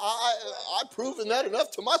God. I've proven that enough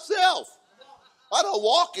to myself. I don't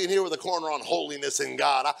walk in here with a corner on holiness in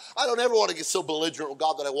God. I don't ever want to get so belligerent with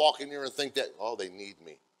God that I walk in here and think that, they need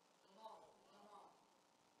me.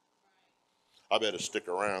 I better stick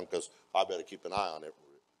around because I better keep an eye on it.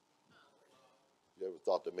 You ever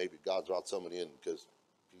thought that maybe God's brought somebody in because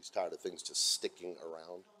he's tired of things just sticking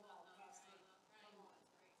around?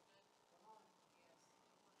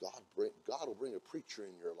 God will bring a preacher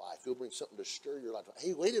in your life. He'll bring something to stir your life.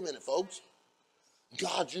 Hey, wait a minute, folks.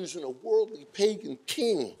 God's using a worldly pagan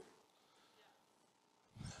king.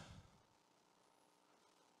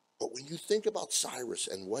 But when you think about Cyrus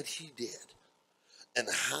and what he did, and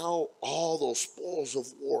how all those spoils of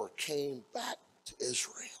war came back to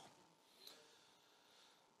Israel.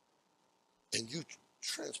 And you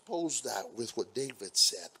transpose that with what David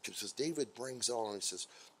said, because as David brings on, he says,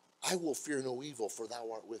 I will fear no evil, for thou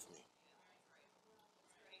art with me.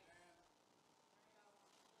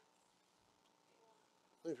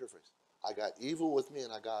 me paraphrase. I got evil with me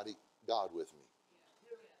and I got God with me.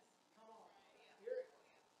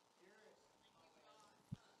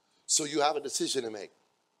 So you have a decision to make.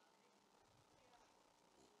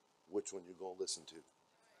 Which one you going to listen to?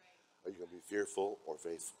 Are you going to be fearful or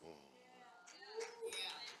faithful?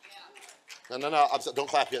 No. Don't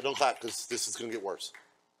clap yet. Don't clap because this is going to get worse.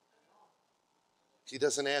 He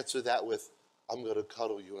doesn't answer that with, I'm going to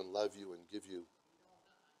cuddle you and love you and give you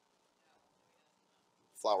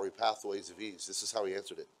flowery pathways of ease. This is how he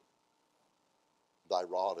answered it. Thy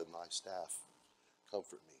rod and thy staff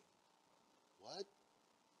comfort me. What?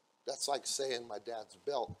 That's like saying my dad's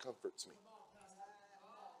belt comforts me.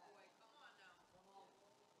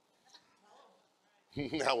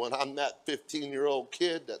 Now, when I'm that 15-year-old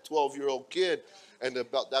kid, that 12-year-old kid, and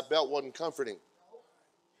that belt wasn't comforting.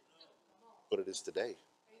 But it is today.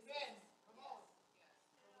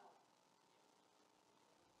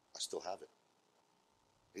 I still have it.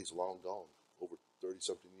 He's long gone, over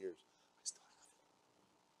 30-something years. I still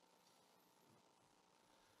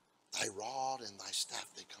have it. Thy rod and thy staff,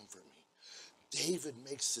 they comfort me. David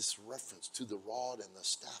makes this reference to the rod and the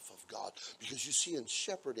staff of God because you see in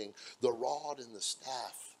shepherding, the rod and the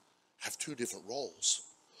staff have two different roles.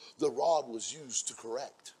 The rod was used to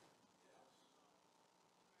correct.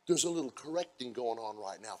 There's a little correcting going on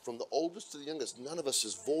right now. From the oldest to the youngest, none of us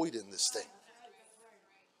is void in this thing.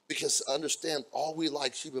 Because understand, all we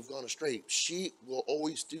like sheep have gone astray. Sheep will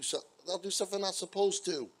always do something. They'll do something they're not supposed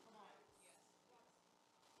to.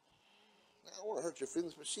 I don't want to hurt your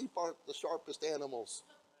feelings, but sheep aren't the sharpest animals.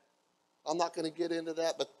 I'm not going to get into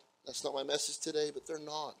that, but that's not my message today, but they're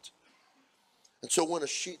not. And so when a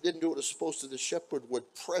sheep didn't do what it was supposed to, the shepherd would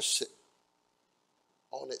press it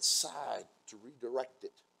on its side to redirect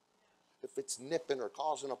it. If it's nipping or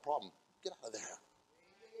causing a problem, get out of there.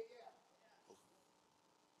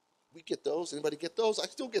 We get those. Anybody get those? I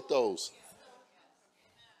still get those.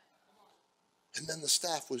 And then the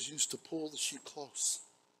staff was used to pull the sheep close.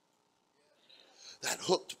 That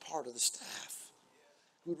hooked part of the staff.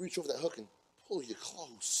 He would reach over that hook and pull you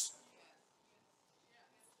close.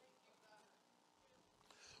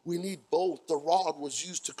 We need both. The rod was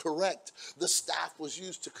used to correct. The staff was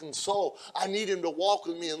used to console. I need him to walk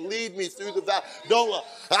with me and lead me through the valley.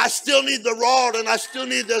 I still need the rod and I still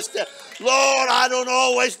need the staff. Lord, I don't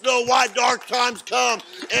always know why dark times come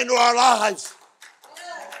into our lives.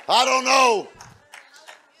 I don't know.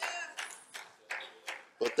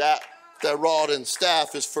 But that rod and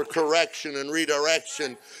staff is for correction and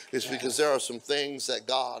redirection. It's because there are some things that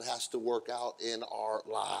God has to work out in our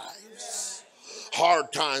lives.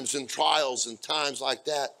 Hard times and trials and times like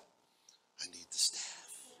that. I need the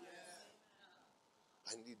staff.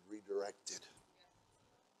 I need redirected.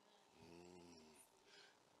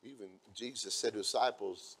 Even Jesus said to his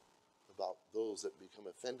disciples about those that become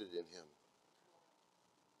offended in him.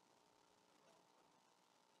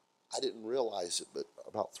 I didn't realize it, but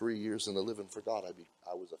about 3 years into living for God,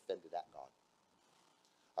 I was offended at God.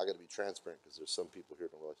 I got to be transparent because there's some people here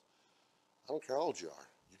who don't realize. I don't care how old you are.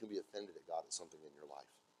 You can be offended at God at something in your life.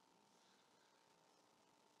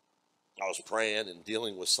 I was praying and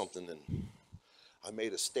dealing with something, and I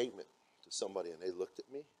made a statement to somebody, and they looked at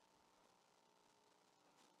me.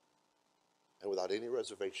 And without any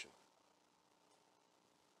reservation,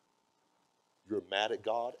 you're mad at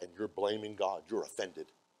God and you're blaming God. You're offended.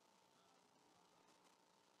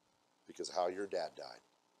 Because of how your dad died.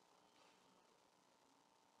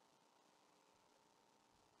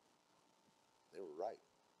 They were right.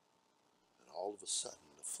 And all of a sudden,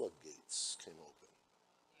 the floodgates came open.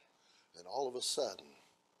 And all of a sudden,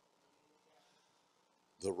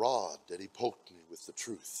 the rod that he poked me with the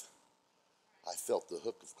truth, I felt the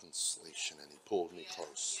hook of consolation and he pulled me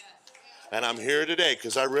close. And I'm here today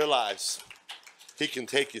because I realize he can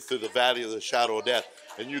take you through the valley of the shadow of death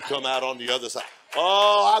and you come out on the other side.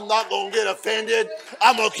 Oh, I'm not going to get offended.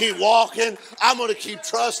 I'm going to keep walking. I'm going to keep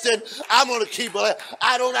trusting. I'm going to keep.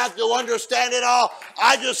 I don't have to understand it all.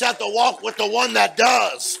 I just have to walk with the one that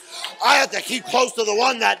does. I have to keep close to the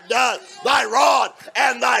one that does. Thy rod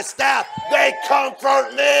and thy staff, they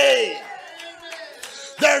comfort me.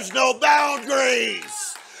 There's no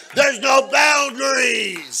boundaries. There's no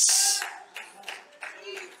boundaries.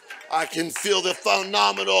 I can feel the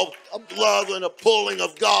phenomenal love and a pulling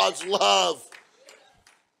of God's love.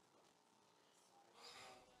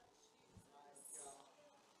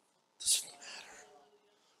 Doesn't matter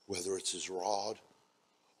whether it's his rod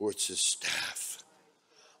or it's his staff.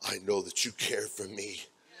 I know that you care for me.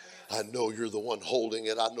 I know you're the one holding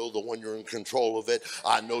it. I know the one you're in control of it.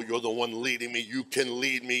 I know you're the one leading me. You can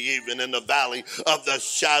lead me even in the valley of the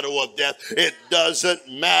shadow of death. It doesn't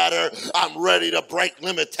matter. I'm ready to break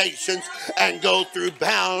limitations and go through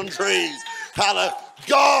boundaries. Hallelujah.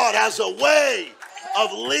 God has a way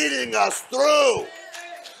of leading us through.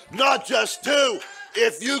 Not just to.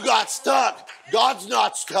 If you got stuck, God's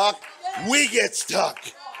not stuck. We get stuck.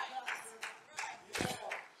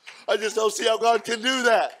 I just don't see how God can do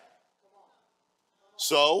that.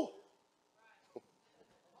 So,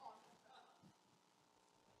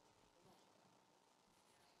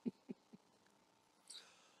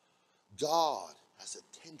 God has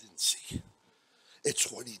a tendency.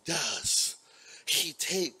 It's what he does. He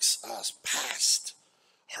takes us past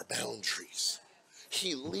our boundaries.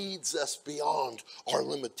 He leads us beyond our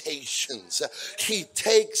limitations. He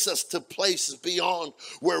takes us to places beyond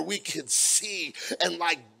where we could see. And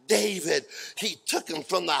like David, he took him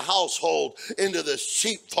from the household into the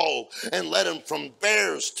sheepfold and led him from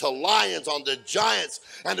bears to lions on the giants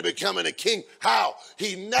and to becoming a king. How?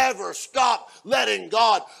 He never stopped letting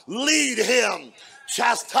God lead him,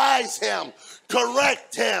 chastise him,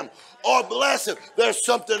 correct him, or bless him. There's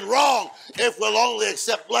something wrong if we'll only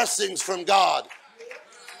accept blessings from God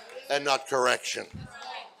and not correction.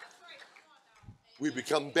 We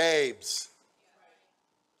become babes.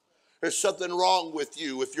 There's something wrong with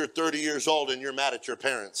you if you're 30 years old and you're mad at your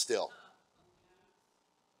parents still.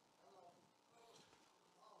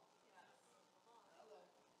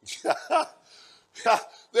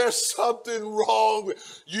 There's something wrong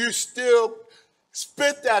with you. Still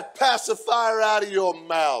spit that pacifier out of your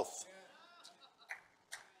mouth.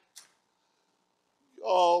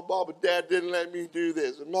 Oh, mom and dad didn't let me do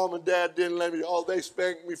this. And mom and dad didn't let me. Oh, they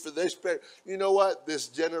spanked me for this. You know what? This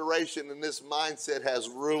generation and this mindset has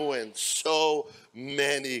ruined so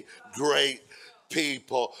many great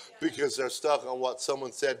people because they're stuck on what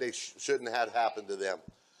someone said they shouldn't have happened to them.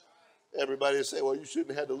 Everybody will say, well, you shouldn't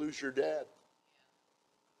have had to lose your dad.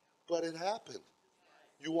 But it happened.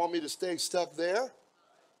 You want me to stay stuck there?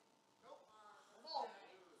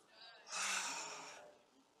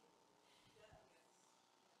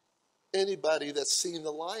 Anybody that's seen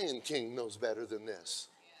The Lion King knows better than this.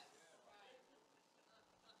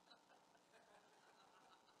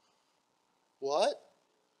 What?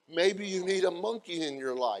 Maybe you need a monkey in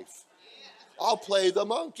your life. I'll play the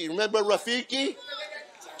monkey. Remember Rafiki?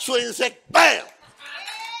 Swing and stick, bam!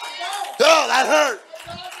 Oh, that hurt.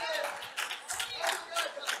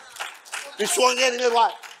 He swung in his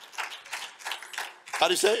life. How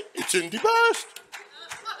do you say it? It's in the past.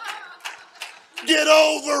 Get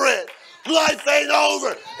over it. Life ain't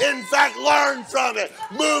over. In fact, learn from it.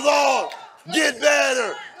 Move on. Get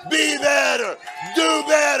better. Be better. Do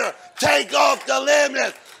better. Take off the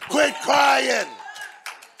limit. Quit crying.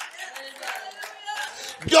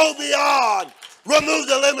 Go beyond. Remove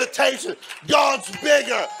the limitation. God's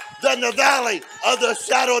bigger than the valley of the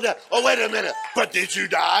shadow of death. Oh, wait a minute. But did you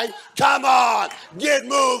die? Come on. Get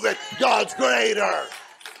moving. God's greater.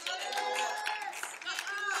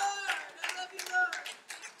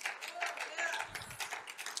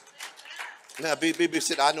 Now, BB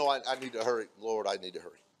said, I know I need to hurry. Lord, I need to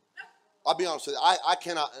hurry. I'll be honest with you. I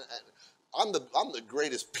cannot. I'm the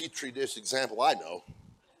greatest petri dish example I know.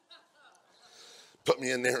 Put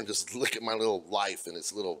me in there and just look at my little life and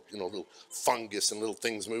its little, little fungus and little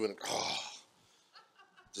things moving. Oh,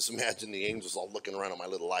 just imagine the angels all looking around at my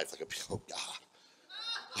little life like, oh God,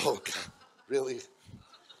 oh God, really?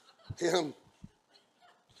 Him?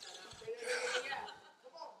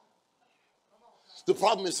 The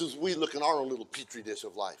problem is we look in our own little petri dish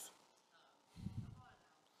of life.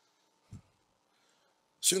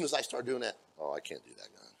 As soon as I start doing that, oh, I can't do that,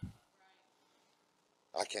 God.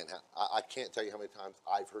 I can't tell you how many times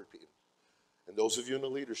I've heard people. And those of you in the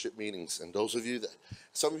leadership meetings, and those of you that,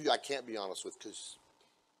 some of you I can't be honest with because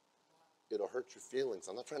it'll hurt your feelings.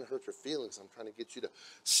 I'm not trying to hurt your feelings. I'm trying to get you to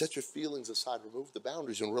set your feelings aside, remove the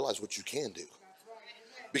boundaries, and realize what you can do.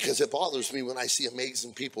 Because it bothers me when I see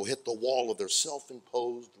amazing people hit the wall of their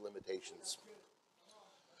self-imposed limitations.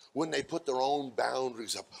 When they put their own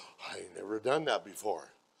boundaries up. I ain't never done that before.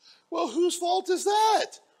 Well, whose fault is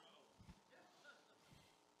that?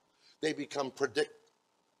 They become okay,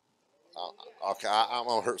 I'm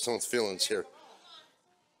going to hurt someone's feelings here.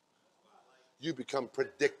 You become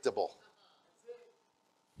predictable.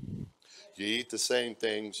 You eat the same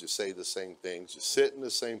things, you say the same things, you sit in the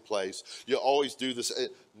same place, you always do this.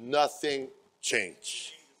 Nothing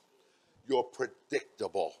changed. You're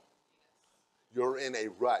predictable. You're in a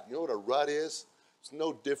rut. You know what a rut is? It's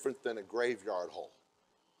no different than a graveyard hole.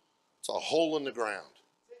 It's a hole in the ground,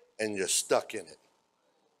 and you're stuck in it.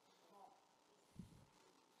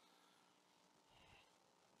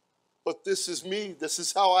 But this is me. This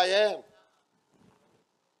is how I am.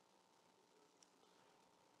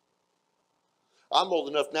 I'm old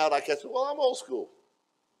enough now that I can say, well, I'm old school.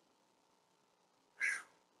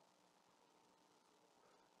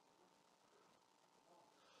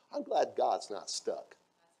 I'm glad God's not stuck.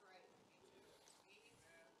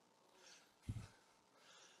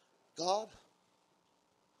 God,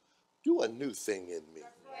 do a new thing in me.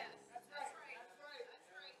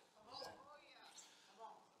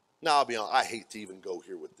 Now, I'll be honest, I hate to even go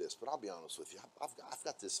here with this, but I'll be honest with you. I've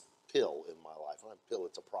got this pill in my life. When I pill,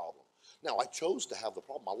 it's a problem. Now, I chose to have the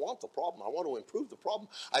problem. I want the problem. I want to improve the problem.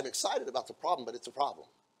 I'm excited about the problem, but it's a problem.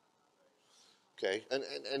 Okay,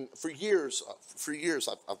 and for years,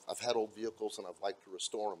 I've had old vehicles and I've liked to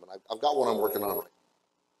restore them, and I've got one I'm working on.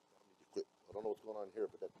 I don't know what's going on here,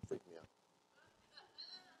 but that freaked me out.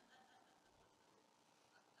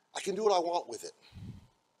 I can do what I want with it.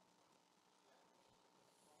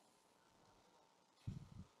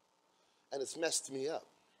 And it's messed me up.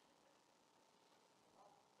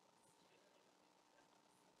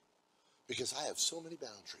 Because I have so many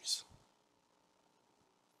boundaries.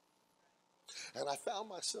 And I found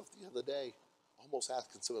myself the other day almost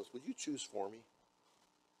asking someone else, would you choose for me?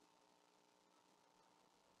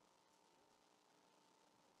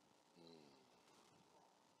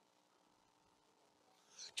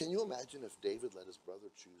 Can you imagine if David let his brother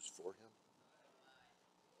choose for him?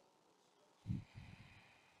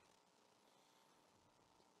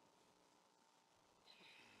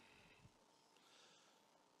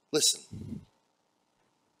 Listen,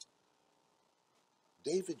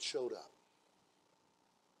 David showed up.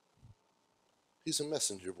 He's a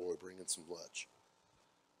messenger boy bringing some lunch.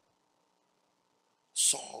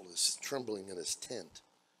 Saul is trembling in his tent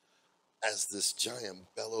as this giant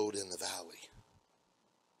bellowed in the valley.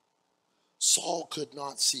 Saul could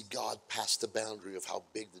not see God past the boundary of how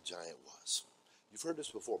big the giant was. You've heard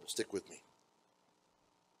this before, but stick with me.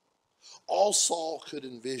 All Saul could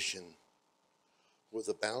envision were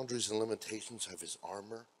the boundaries and limitations of his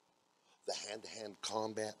armor, the hand-to-hand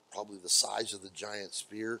combat, probably the size of the giant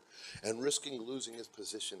spear, and risking losing his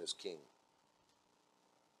position as king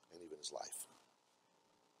and even his life.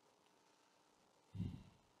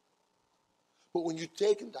 But when you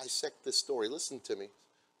take and dissect this story, listen to me.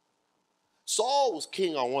 Saul was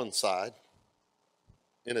king on one side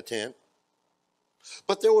in a tent,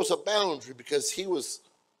 but there was a boundary because he was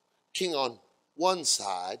king on one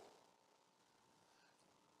side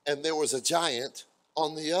and there was a giant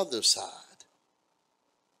on the other side.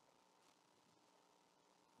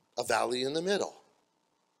 A valley in the middle.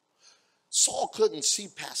 Saul couldn't see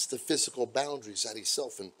past the physical boundaries that he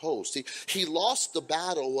self-imposed. He lost the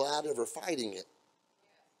battle without ever fighting it.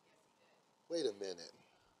 Wait a minute.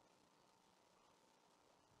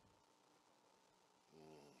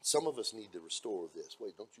 Some of us need to restore this.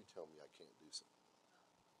 Wait, don't you tell me I can't do something.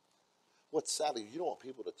 What's sad, you don't want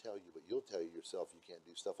people to tell you, but you'll tell yourself you can't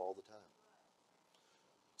do stuff all the time.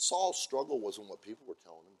 Saul's struggle wasn't what people were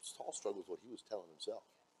telling him. Saul's struggle was what he was telling himself.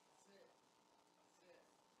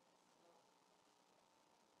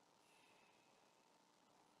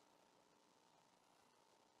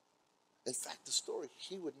 In fact, the story,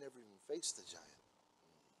 he would never even face the giant.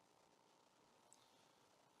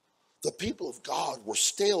 The people of God were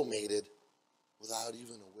stalemated without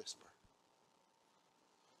even a whisper.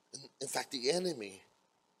 In fact, the enemy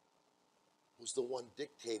was the one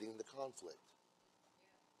dictating the conflict.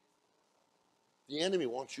 The enemy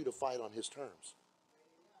wants you to fight on his terms.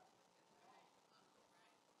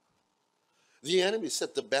 The enemy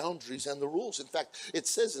set the boundaries and the rules. In fact, it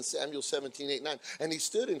says in Samuel 17:8-9, and he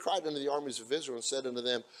stood and cried unto the armies of Israel and said unto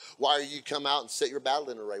them, why are you come out and set your battle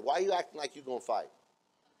in array? Why are you acting like you're going to fight?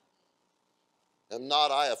 Am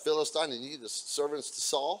not I a Philistine and ye the servants to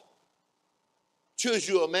Saul? Choose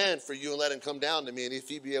you a man for you and let him come down to me, and if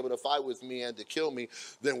he be able to fight with me and to kill me,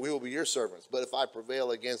 then we will be your servants. But if I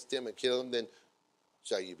prevail against him and kill him, then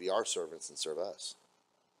shall you be our servants and serve us.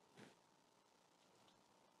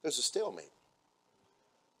 There's a stalemate.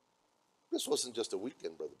 This wasn't just a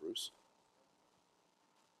weekend, Brother Bruce.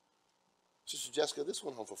 Sister Jessica, this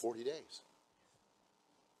went on for 40 days.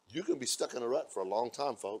 You can be stuck in a rut for a long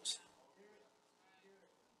time, folks.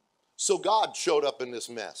 So God showed up in this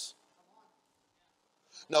mess.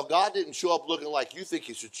 Now, God didn't show up looking like you think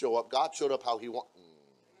he should show up. God showed up how he wanted.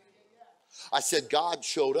 I said God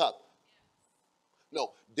showed up.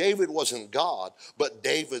 No, David wasn't God, but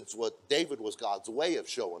David was God's way of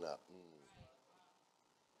showing up.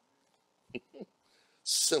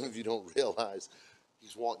 Some of you don't realize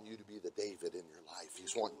he's wanting you to be the David in your life.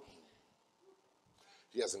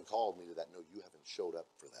 He hasn't called me to that. No, you haven't showed up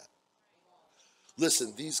for that.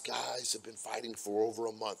 Listen, these guys have been fighting for over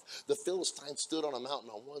a month. The Philistines stood on a mountain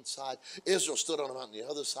on one side. Israel stood on a mountain on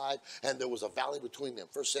the other side, and there was a valley between them.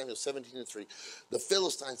 1 Samuel 17:3. The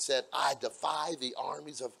Philistines said, I defy the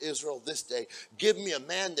armies of Israel this day. Give me a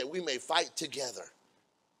man that we may fight together.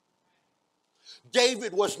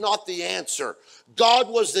 David was not the answer. God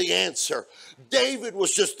was the answer. David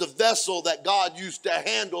was just the vessel that God used to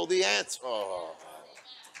handle the answer. Oh.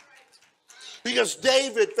 Because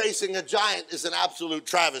David facing a giant is an absolute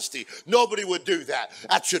travesty. Nobody would do that.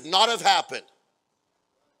 That should not have happened.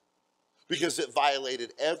 Because it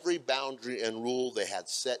violated every boundary and rule they had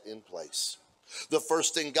set in place. The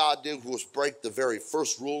first thing God did was break the very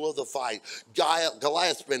first rule of the fight.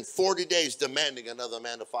 Goliath spent 40 days demanding another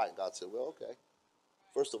man to fight. God said, well, okay.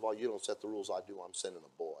 First of all, you don't set the rules, I do. I'm sending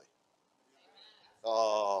a boy.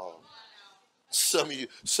 Oh, some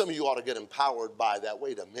of you ought to get empowered by that.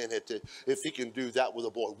 Wait a minute. If he can do that with a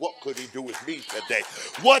boy, what could he do with me today?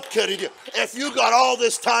 What could he do? If you got all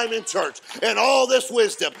this time in church and all this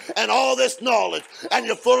wisdom and all this knowledge and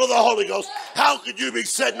you're full of the Holy Ghost, how could you be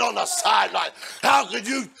sitting on the sideline? How could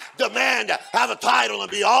you demand to have a title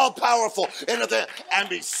and be all powerful and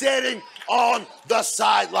be sitting on the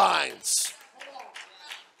sidelines?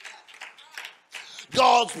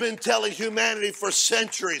 God's been telling humanity for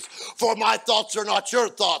centuries, for my thoughts are not your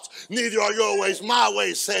thoughts, neither are your ways my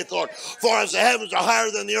ways, saith the Lord. For as the heavens are higher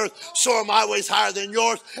than the earth, so are my ways higher than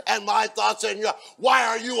yours, and my thoughts than yours. Why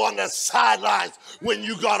are you on the sidelines when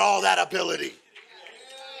you got all that ability?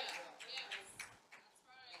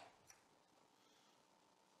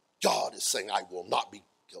 God is saying, I will not be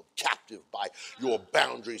held captive by your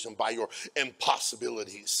boundaries and by your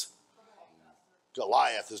impossibilities.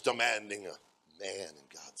 Goliath is demanding a man, and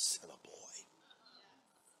God sent a boy.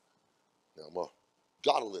 Now,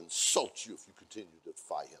 God will insult you if you continue to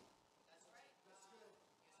defy him.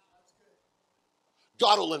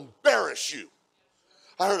 God will embarrass you.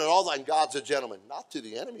 I heard it all the time. God's a gentleman, not to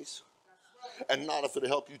the enemies, and not if it'll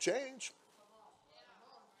help you change.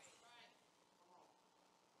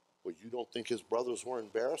 Well, you don't think his brothers were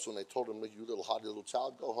embarrassed when they told him, you little haughty little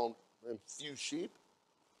child, go home and few sheep?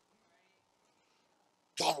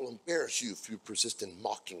 God will embarrass you if you persist in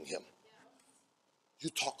mocking him. You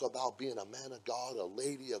talk about being a man of God, a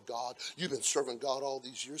lady of God. You've been serving God all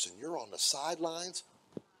these years and you're on the sidelines.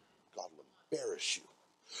 God will embarrass you.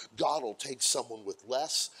 God will take someone with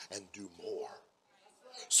less and do more.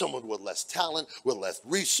 Someone with less talent, with less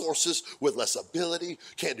resources, with less ability,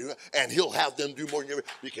 can't do it. And he'll have them do more than you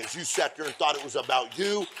because you sat there and thought it was about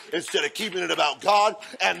you instead of keeping it about God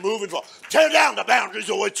and moving forward. Tear down the boundaries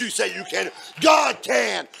of what you say you can. God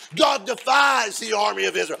can. God defies the army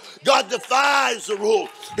of Israel. God defies the rule.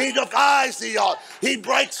 He defies the odds. He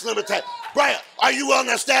breaks limitations. Brian, are you willing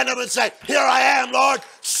to stand up and say, here I am, Lord,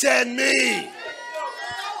 send me?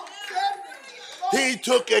 He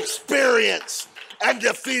took experience and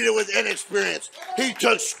defeated with inexperience. He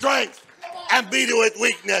took strength and beat it with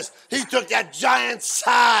weakness. He took that giant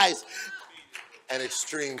size and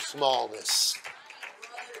extreme smallness.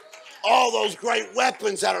 All those great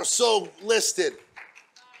weapons that are so listed.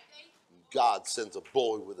 God sends a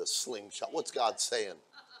boy with a slingshot. What's God saying?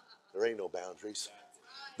 There ain't no boundaries.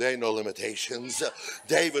 There ain't no limitations.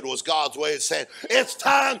 David was God's way of saying, it's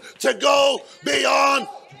time to go beyond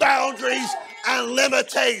boundaries and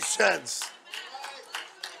limitations.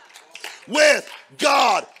 With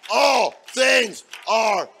God, all things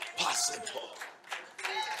are possible.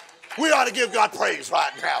 We ought to give God praise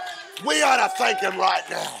right now. We ought to thank him right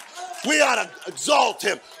now. We ought to exalt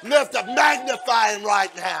him, lift up, magnify him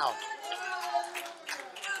right now.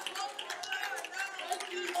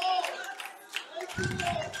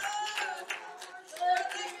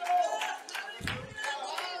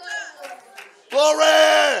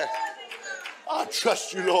 Glory! I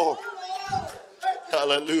trust you, Lord.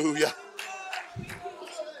 Hallelujah.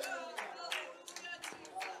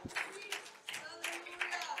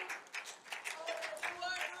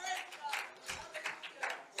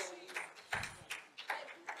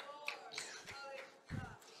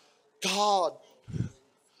 God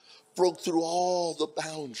broke through all the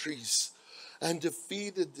boundaries and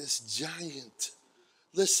defeated this giant.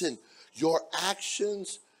 Listen, your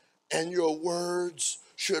actions and your words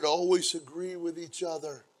should always agree with each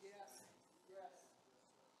other.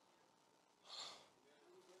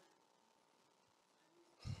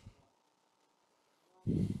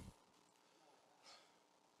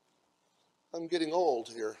 I'm getting old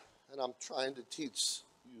here, and I'm trying to teach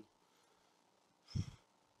you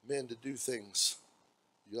men to do things,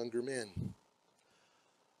 younger men.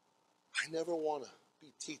 I never want to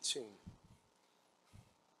be teaching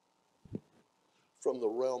from the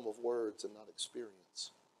realm of words and not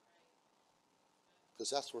experience. Because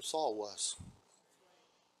that's where Saul was.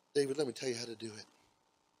 David, let me tell you how to do it.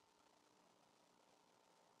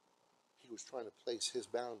 He was trying to place his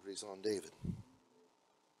boundaries on David.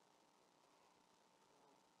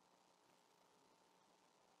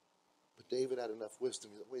 But David had enough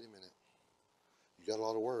wisdom. He said, wait a minute. You got a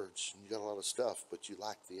lot of words, and you got a lot of stuff, but you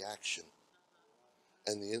lack the action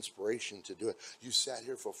and the inspiration to do it. You sat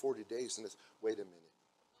here for 40 days and it's, wait a minute.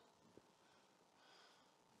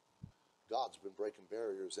 God's been breaking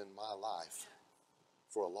barriers in my life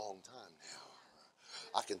for a long time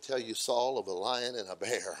now. I can tell you, Saul, of a lion and a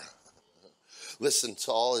bear. Listen,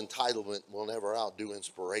 Saul, entitlement will never outdo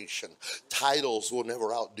inspiration. Titles will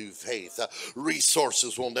never outdo faith.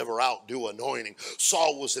 Resources will never outdo anointing.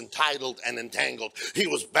 Saul was entitled and entangled. He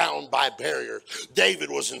was bound by barriers. David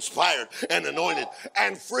was inspired and anointed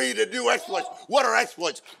and free to do exploits. What are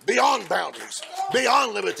exploits? Beyond boundaries,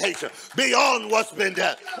 beyond limitation, beyond what's been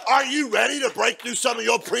done. Are you ready to break through some of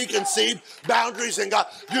your preconceived boundaries in God?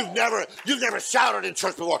 You've never shouted in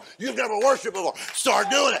church before. You've never worshiped before. Start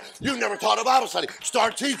doing it. You've never taught a Bible study.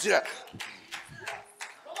 Start teaching it.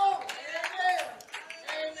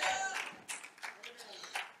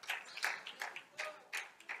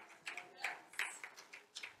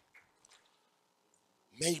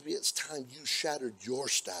 Maybe it's time you shattered your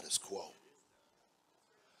status quo.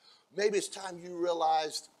 Maybe it's time you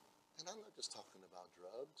realized, and I'm not just talking about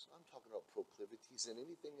drugs, I'm talking about proclivities and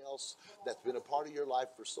anything else that's been a part of your life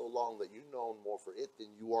for so long that you've known more for it than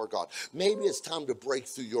you are God. Maybe it's time to break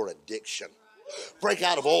through your addiction. Break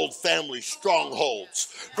out of old family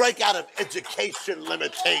strongholds. Break out of education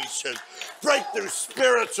limitations. Break through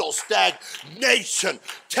spiritual stagnation.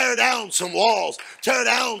 Tear down some walls. Tear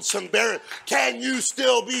down some barriers. Can you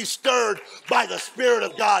still be stirred by the Spirit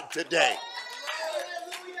of God today?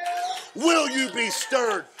 Will you be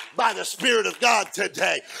stirred by the Spirit of God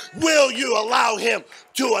today? Will you allow Him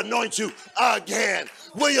to anoint you again?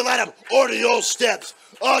 Will you let Him order your steps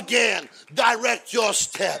again? Direct your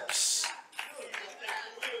steps.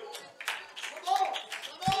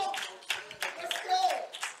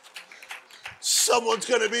 Someone's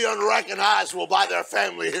going to be unrecognizable by their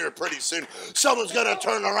family here pretty soon. Someone's going to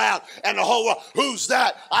turn around and the whole world, who's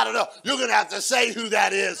that? I don't know. You're going to have to say who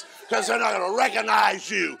that is because they're not going to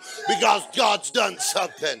recognize you because God's done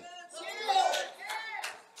something.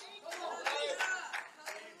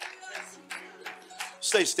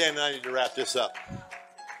 Stay standing. I need to wrap this up.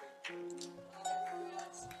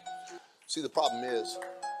 See, the problem is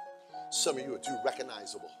some of you are too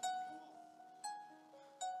recognizable.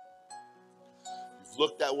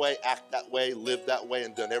 Looked that way, act that way, lived that way,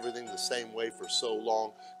 and done everything the same way for so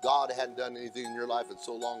long. God hadn't done anything in your life in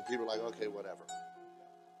so long, people are like, okay, whatever.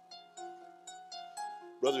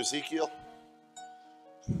 Brother Ezekiel,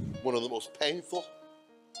 one of the most painful,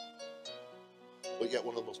 but yet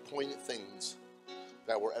one of the most poignant things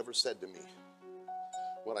that were ever said to me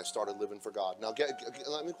when I started living for God. Now,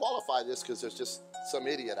 let me qualify this because there's just some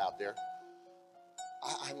idiot out there.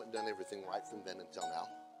 I haven't done everything right from then until now.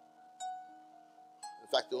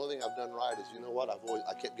 In fact, the only thing I've done right is, you know what?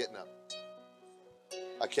 I kept getting up.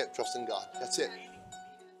 I kept trusting God. That's it.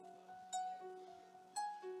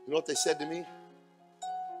 You know what they said to me?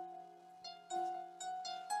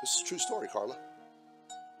 This is a true story, Carla.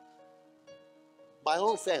 My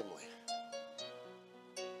own family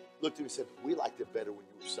looked at me and said, we liked it better when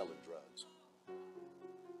you were selling drugs.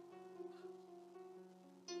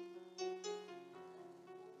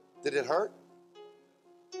 Did it hurt?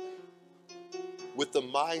 With the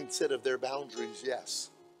mindset of their boundaries, yes.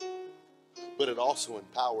 But it also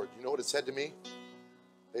empowered. You know what it said to me?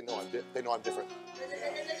 They know I'm different.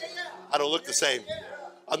 I don't look the same.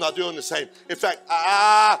 I'm not doing the same. In fact,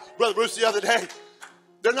 Brother Bruce the other day,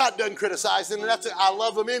 they're not done criticizing, and that's it. I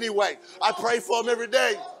love them anyway. I pray for them every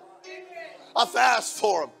day. I fast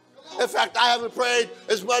for them. In fact, I haven't prayed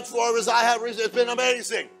as much for them as I have recently. It's been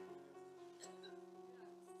amazing.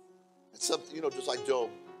 It's something, just like Job.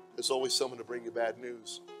 There's always someone to bring you bad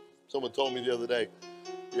news. Someone told me the other day,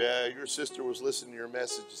 yeah, your sister was listening to your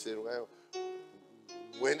message. She said, well,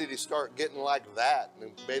 when did he start getting like that?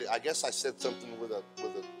 And I guess I said something with a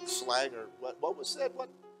slang or what was said? What?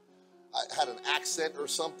 I had an accent or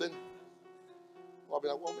something. Well, I'll be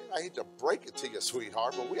like, well, man, I hate to break it to you,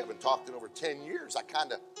 sweetheart, but we haven't talked in over 10 years. I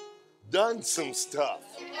kind of done some stuff.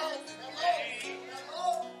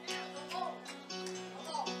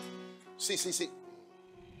 See,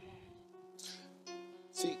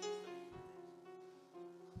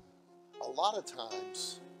 a lot of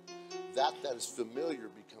times that is familiar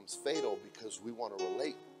becomes fatal because we want to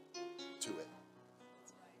relate to it.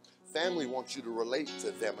 family wants you to relate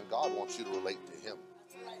to them, and God wants you to relate to him.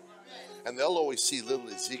 And they'll always see little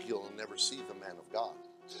Ezekiel and never see the man of God.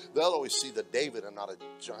 They'll always see the David and not a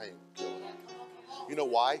giant killer. You know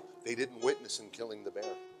why? They didn't witness in killing the bear.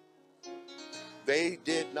 They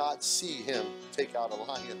did not see him take out a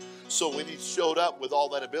lion. So when he showed up with all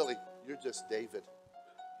that ability, you're just David.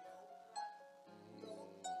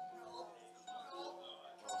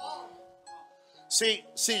 See,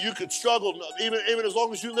 you could struggle, even as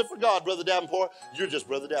long as you live for God, Brother Davenport, you're just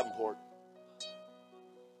Brother Davenport.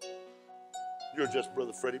 You're just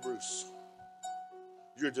Brother Freddie Bruce.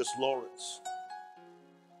 You're just Lawrence.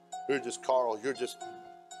 You're just Carl. You're just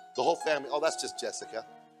the whole family. Oh, that's just Jessica.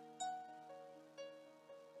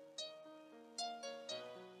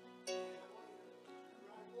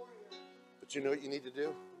 But you know what you need to do?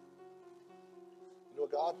 You know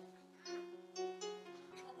what, God?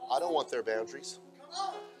 I don't want their boundaries.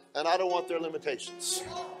 And I don't want their limitations.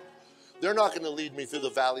 They're not going to lead me through the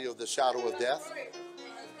valley of the shadow of death.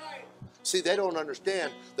 See, they don't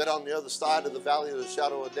understand that on the other side of the valley of the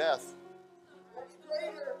shadow of death,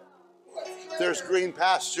 there's green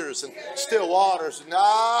pastures and still waters.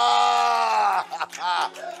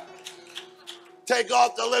 Take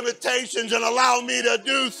off the limitations and allow me to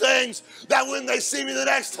do things that when they see me the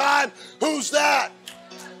next time, who's that?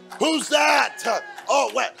 Who's that?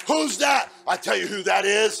 Oh, wait, who's that? I tell you who that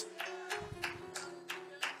is.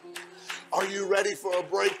 Are you ready for a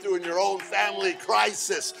breakthrough in your own family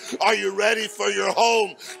crisis? Are you ready for your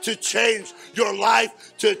home to change, your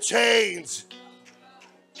life to change?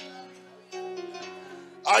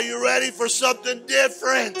 Are you ready for something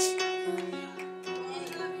different?